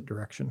opposite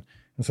direction.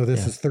 And so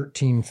this is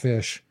 13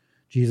 fish,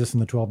 Jesus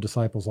and the 12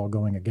 disciples all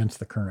going against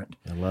the current.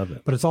 I love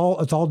it. But it's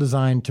all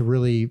designed to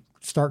really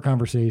start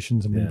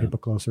conversations and bring people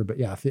closer. But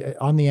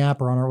on the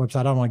app or on our website,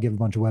 I don't want to give a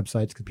bunch of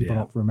websites because people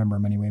don't remember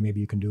them anyway. Maybe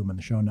you can do them in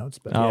the show notes.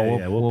 But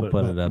we'll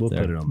put it up we'll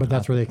there. Put it on but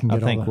that's where they can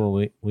get I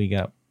think we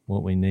got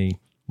what we need.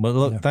 But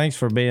look, thanks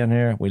for being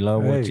here. We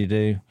love what you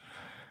do.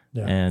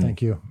 Yeah, and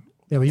thank you.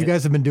 Yeah, well, you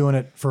guys have been doing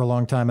it for a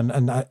long time.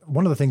 And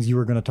one of the things you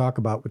were going to talk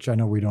about, which I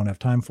know we don't have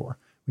time for,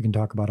 we can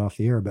talk about off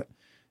the air, but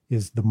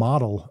is the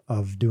model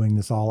of doing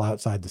this all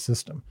outside the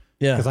system.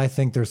 Yeah. Because I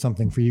think there's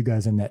something for you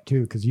guys in that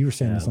too, because you were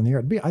saying this on the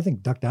air. I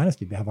think Duck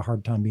Dynasty would have a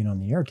hard time being on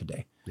the air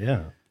today.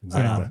 Yeah,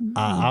 exactly.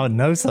 I would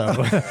know so.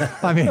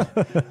 I mean,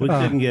 we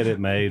couldn't get it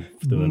made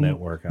through a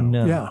network.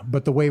 No. yeah,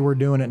 but the way we're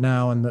doing it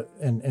now,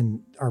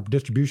 and our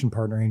distribution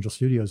partner, Angel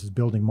Studios, is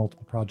building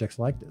multiple projects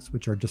like this,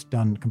 which are just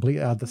done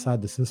completely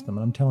outside the system.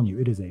 And I'm telling you,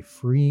 it is a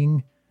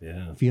freeing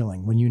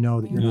feeling when you know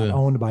that you're not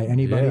owned by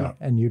anybody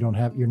and you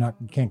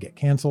can't get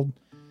canceled.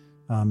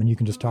 And you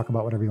can just talk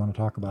about whatever you want to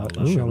talk about.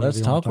 and show whatever Let's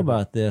you wanna talk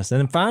about this.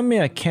 And find me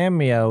a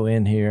cameo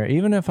in here,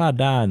 even if I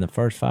die in the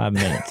first 5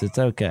 minutes. It's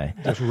okay.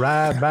 Just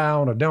ride by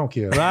on a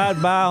donkey.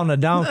 Ride by on a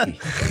donkey.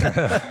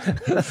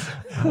 I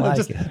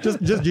like it.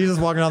 Just Jesus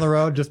walking down the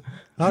road, just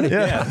howdy.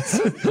 Yeah.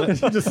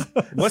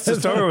 What's the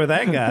story with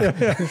that guy?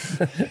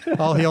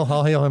 I'll heal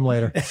him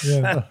later.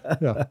 Yeah.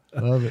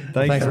 Love it.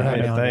 Thanks for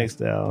having me on. Thanks,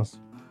 Dallas.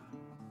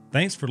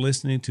 Thanks for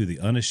listening to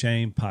the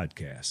Unashamed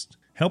podcast.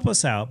 Help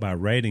us out by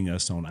rating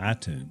us on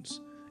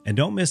iTunes. And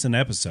don't miss an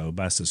episode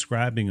by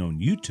subscribing on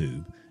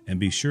YouTube, and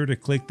be sure to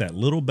click that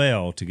little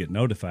bell to get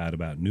notified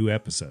about new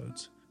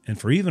episodes. And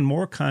for even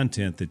more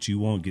content that you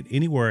won't get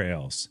anywhere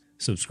else,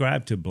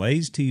 subscribe to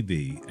Blaze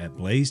TV at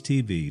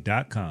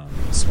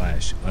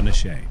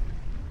blazetv.com/unashamed.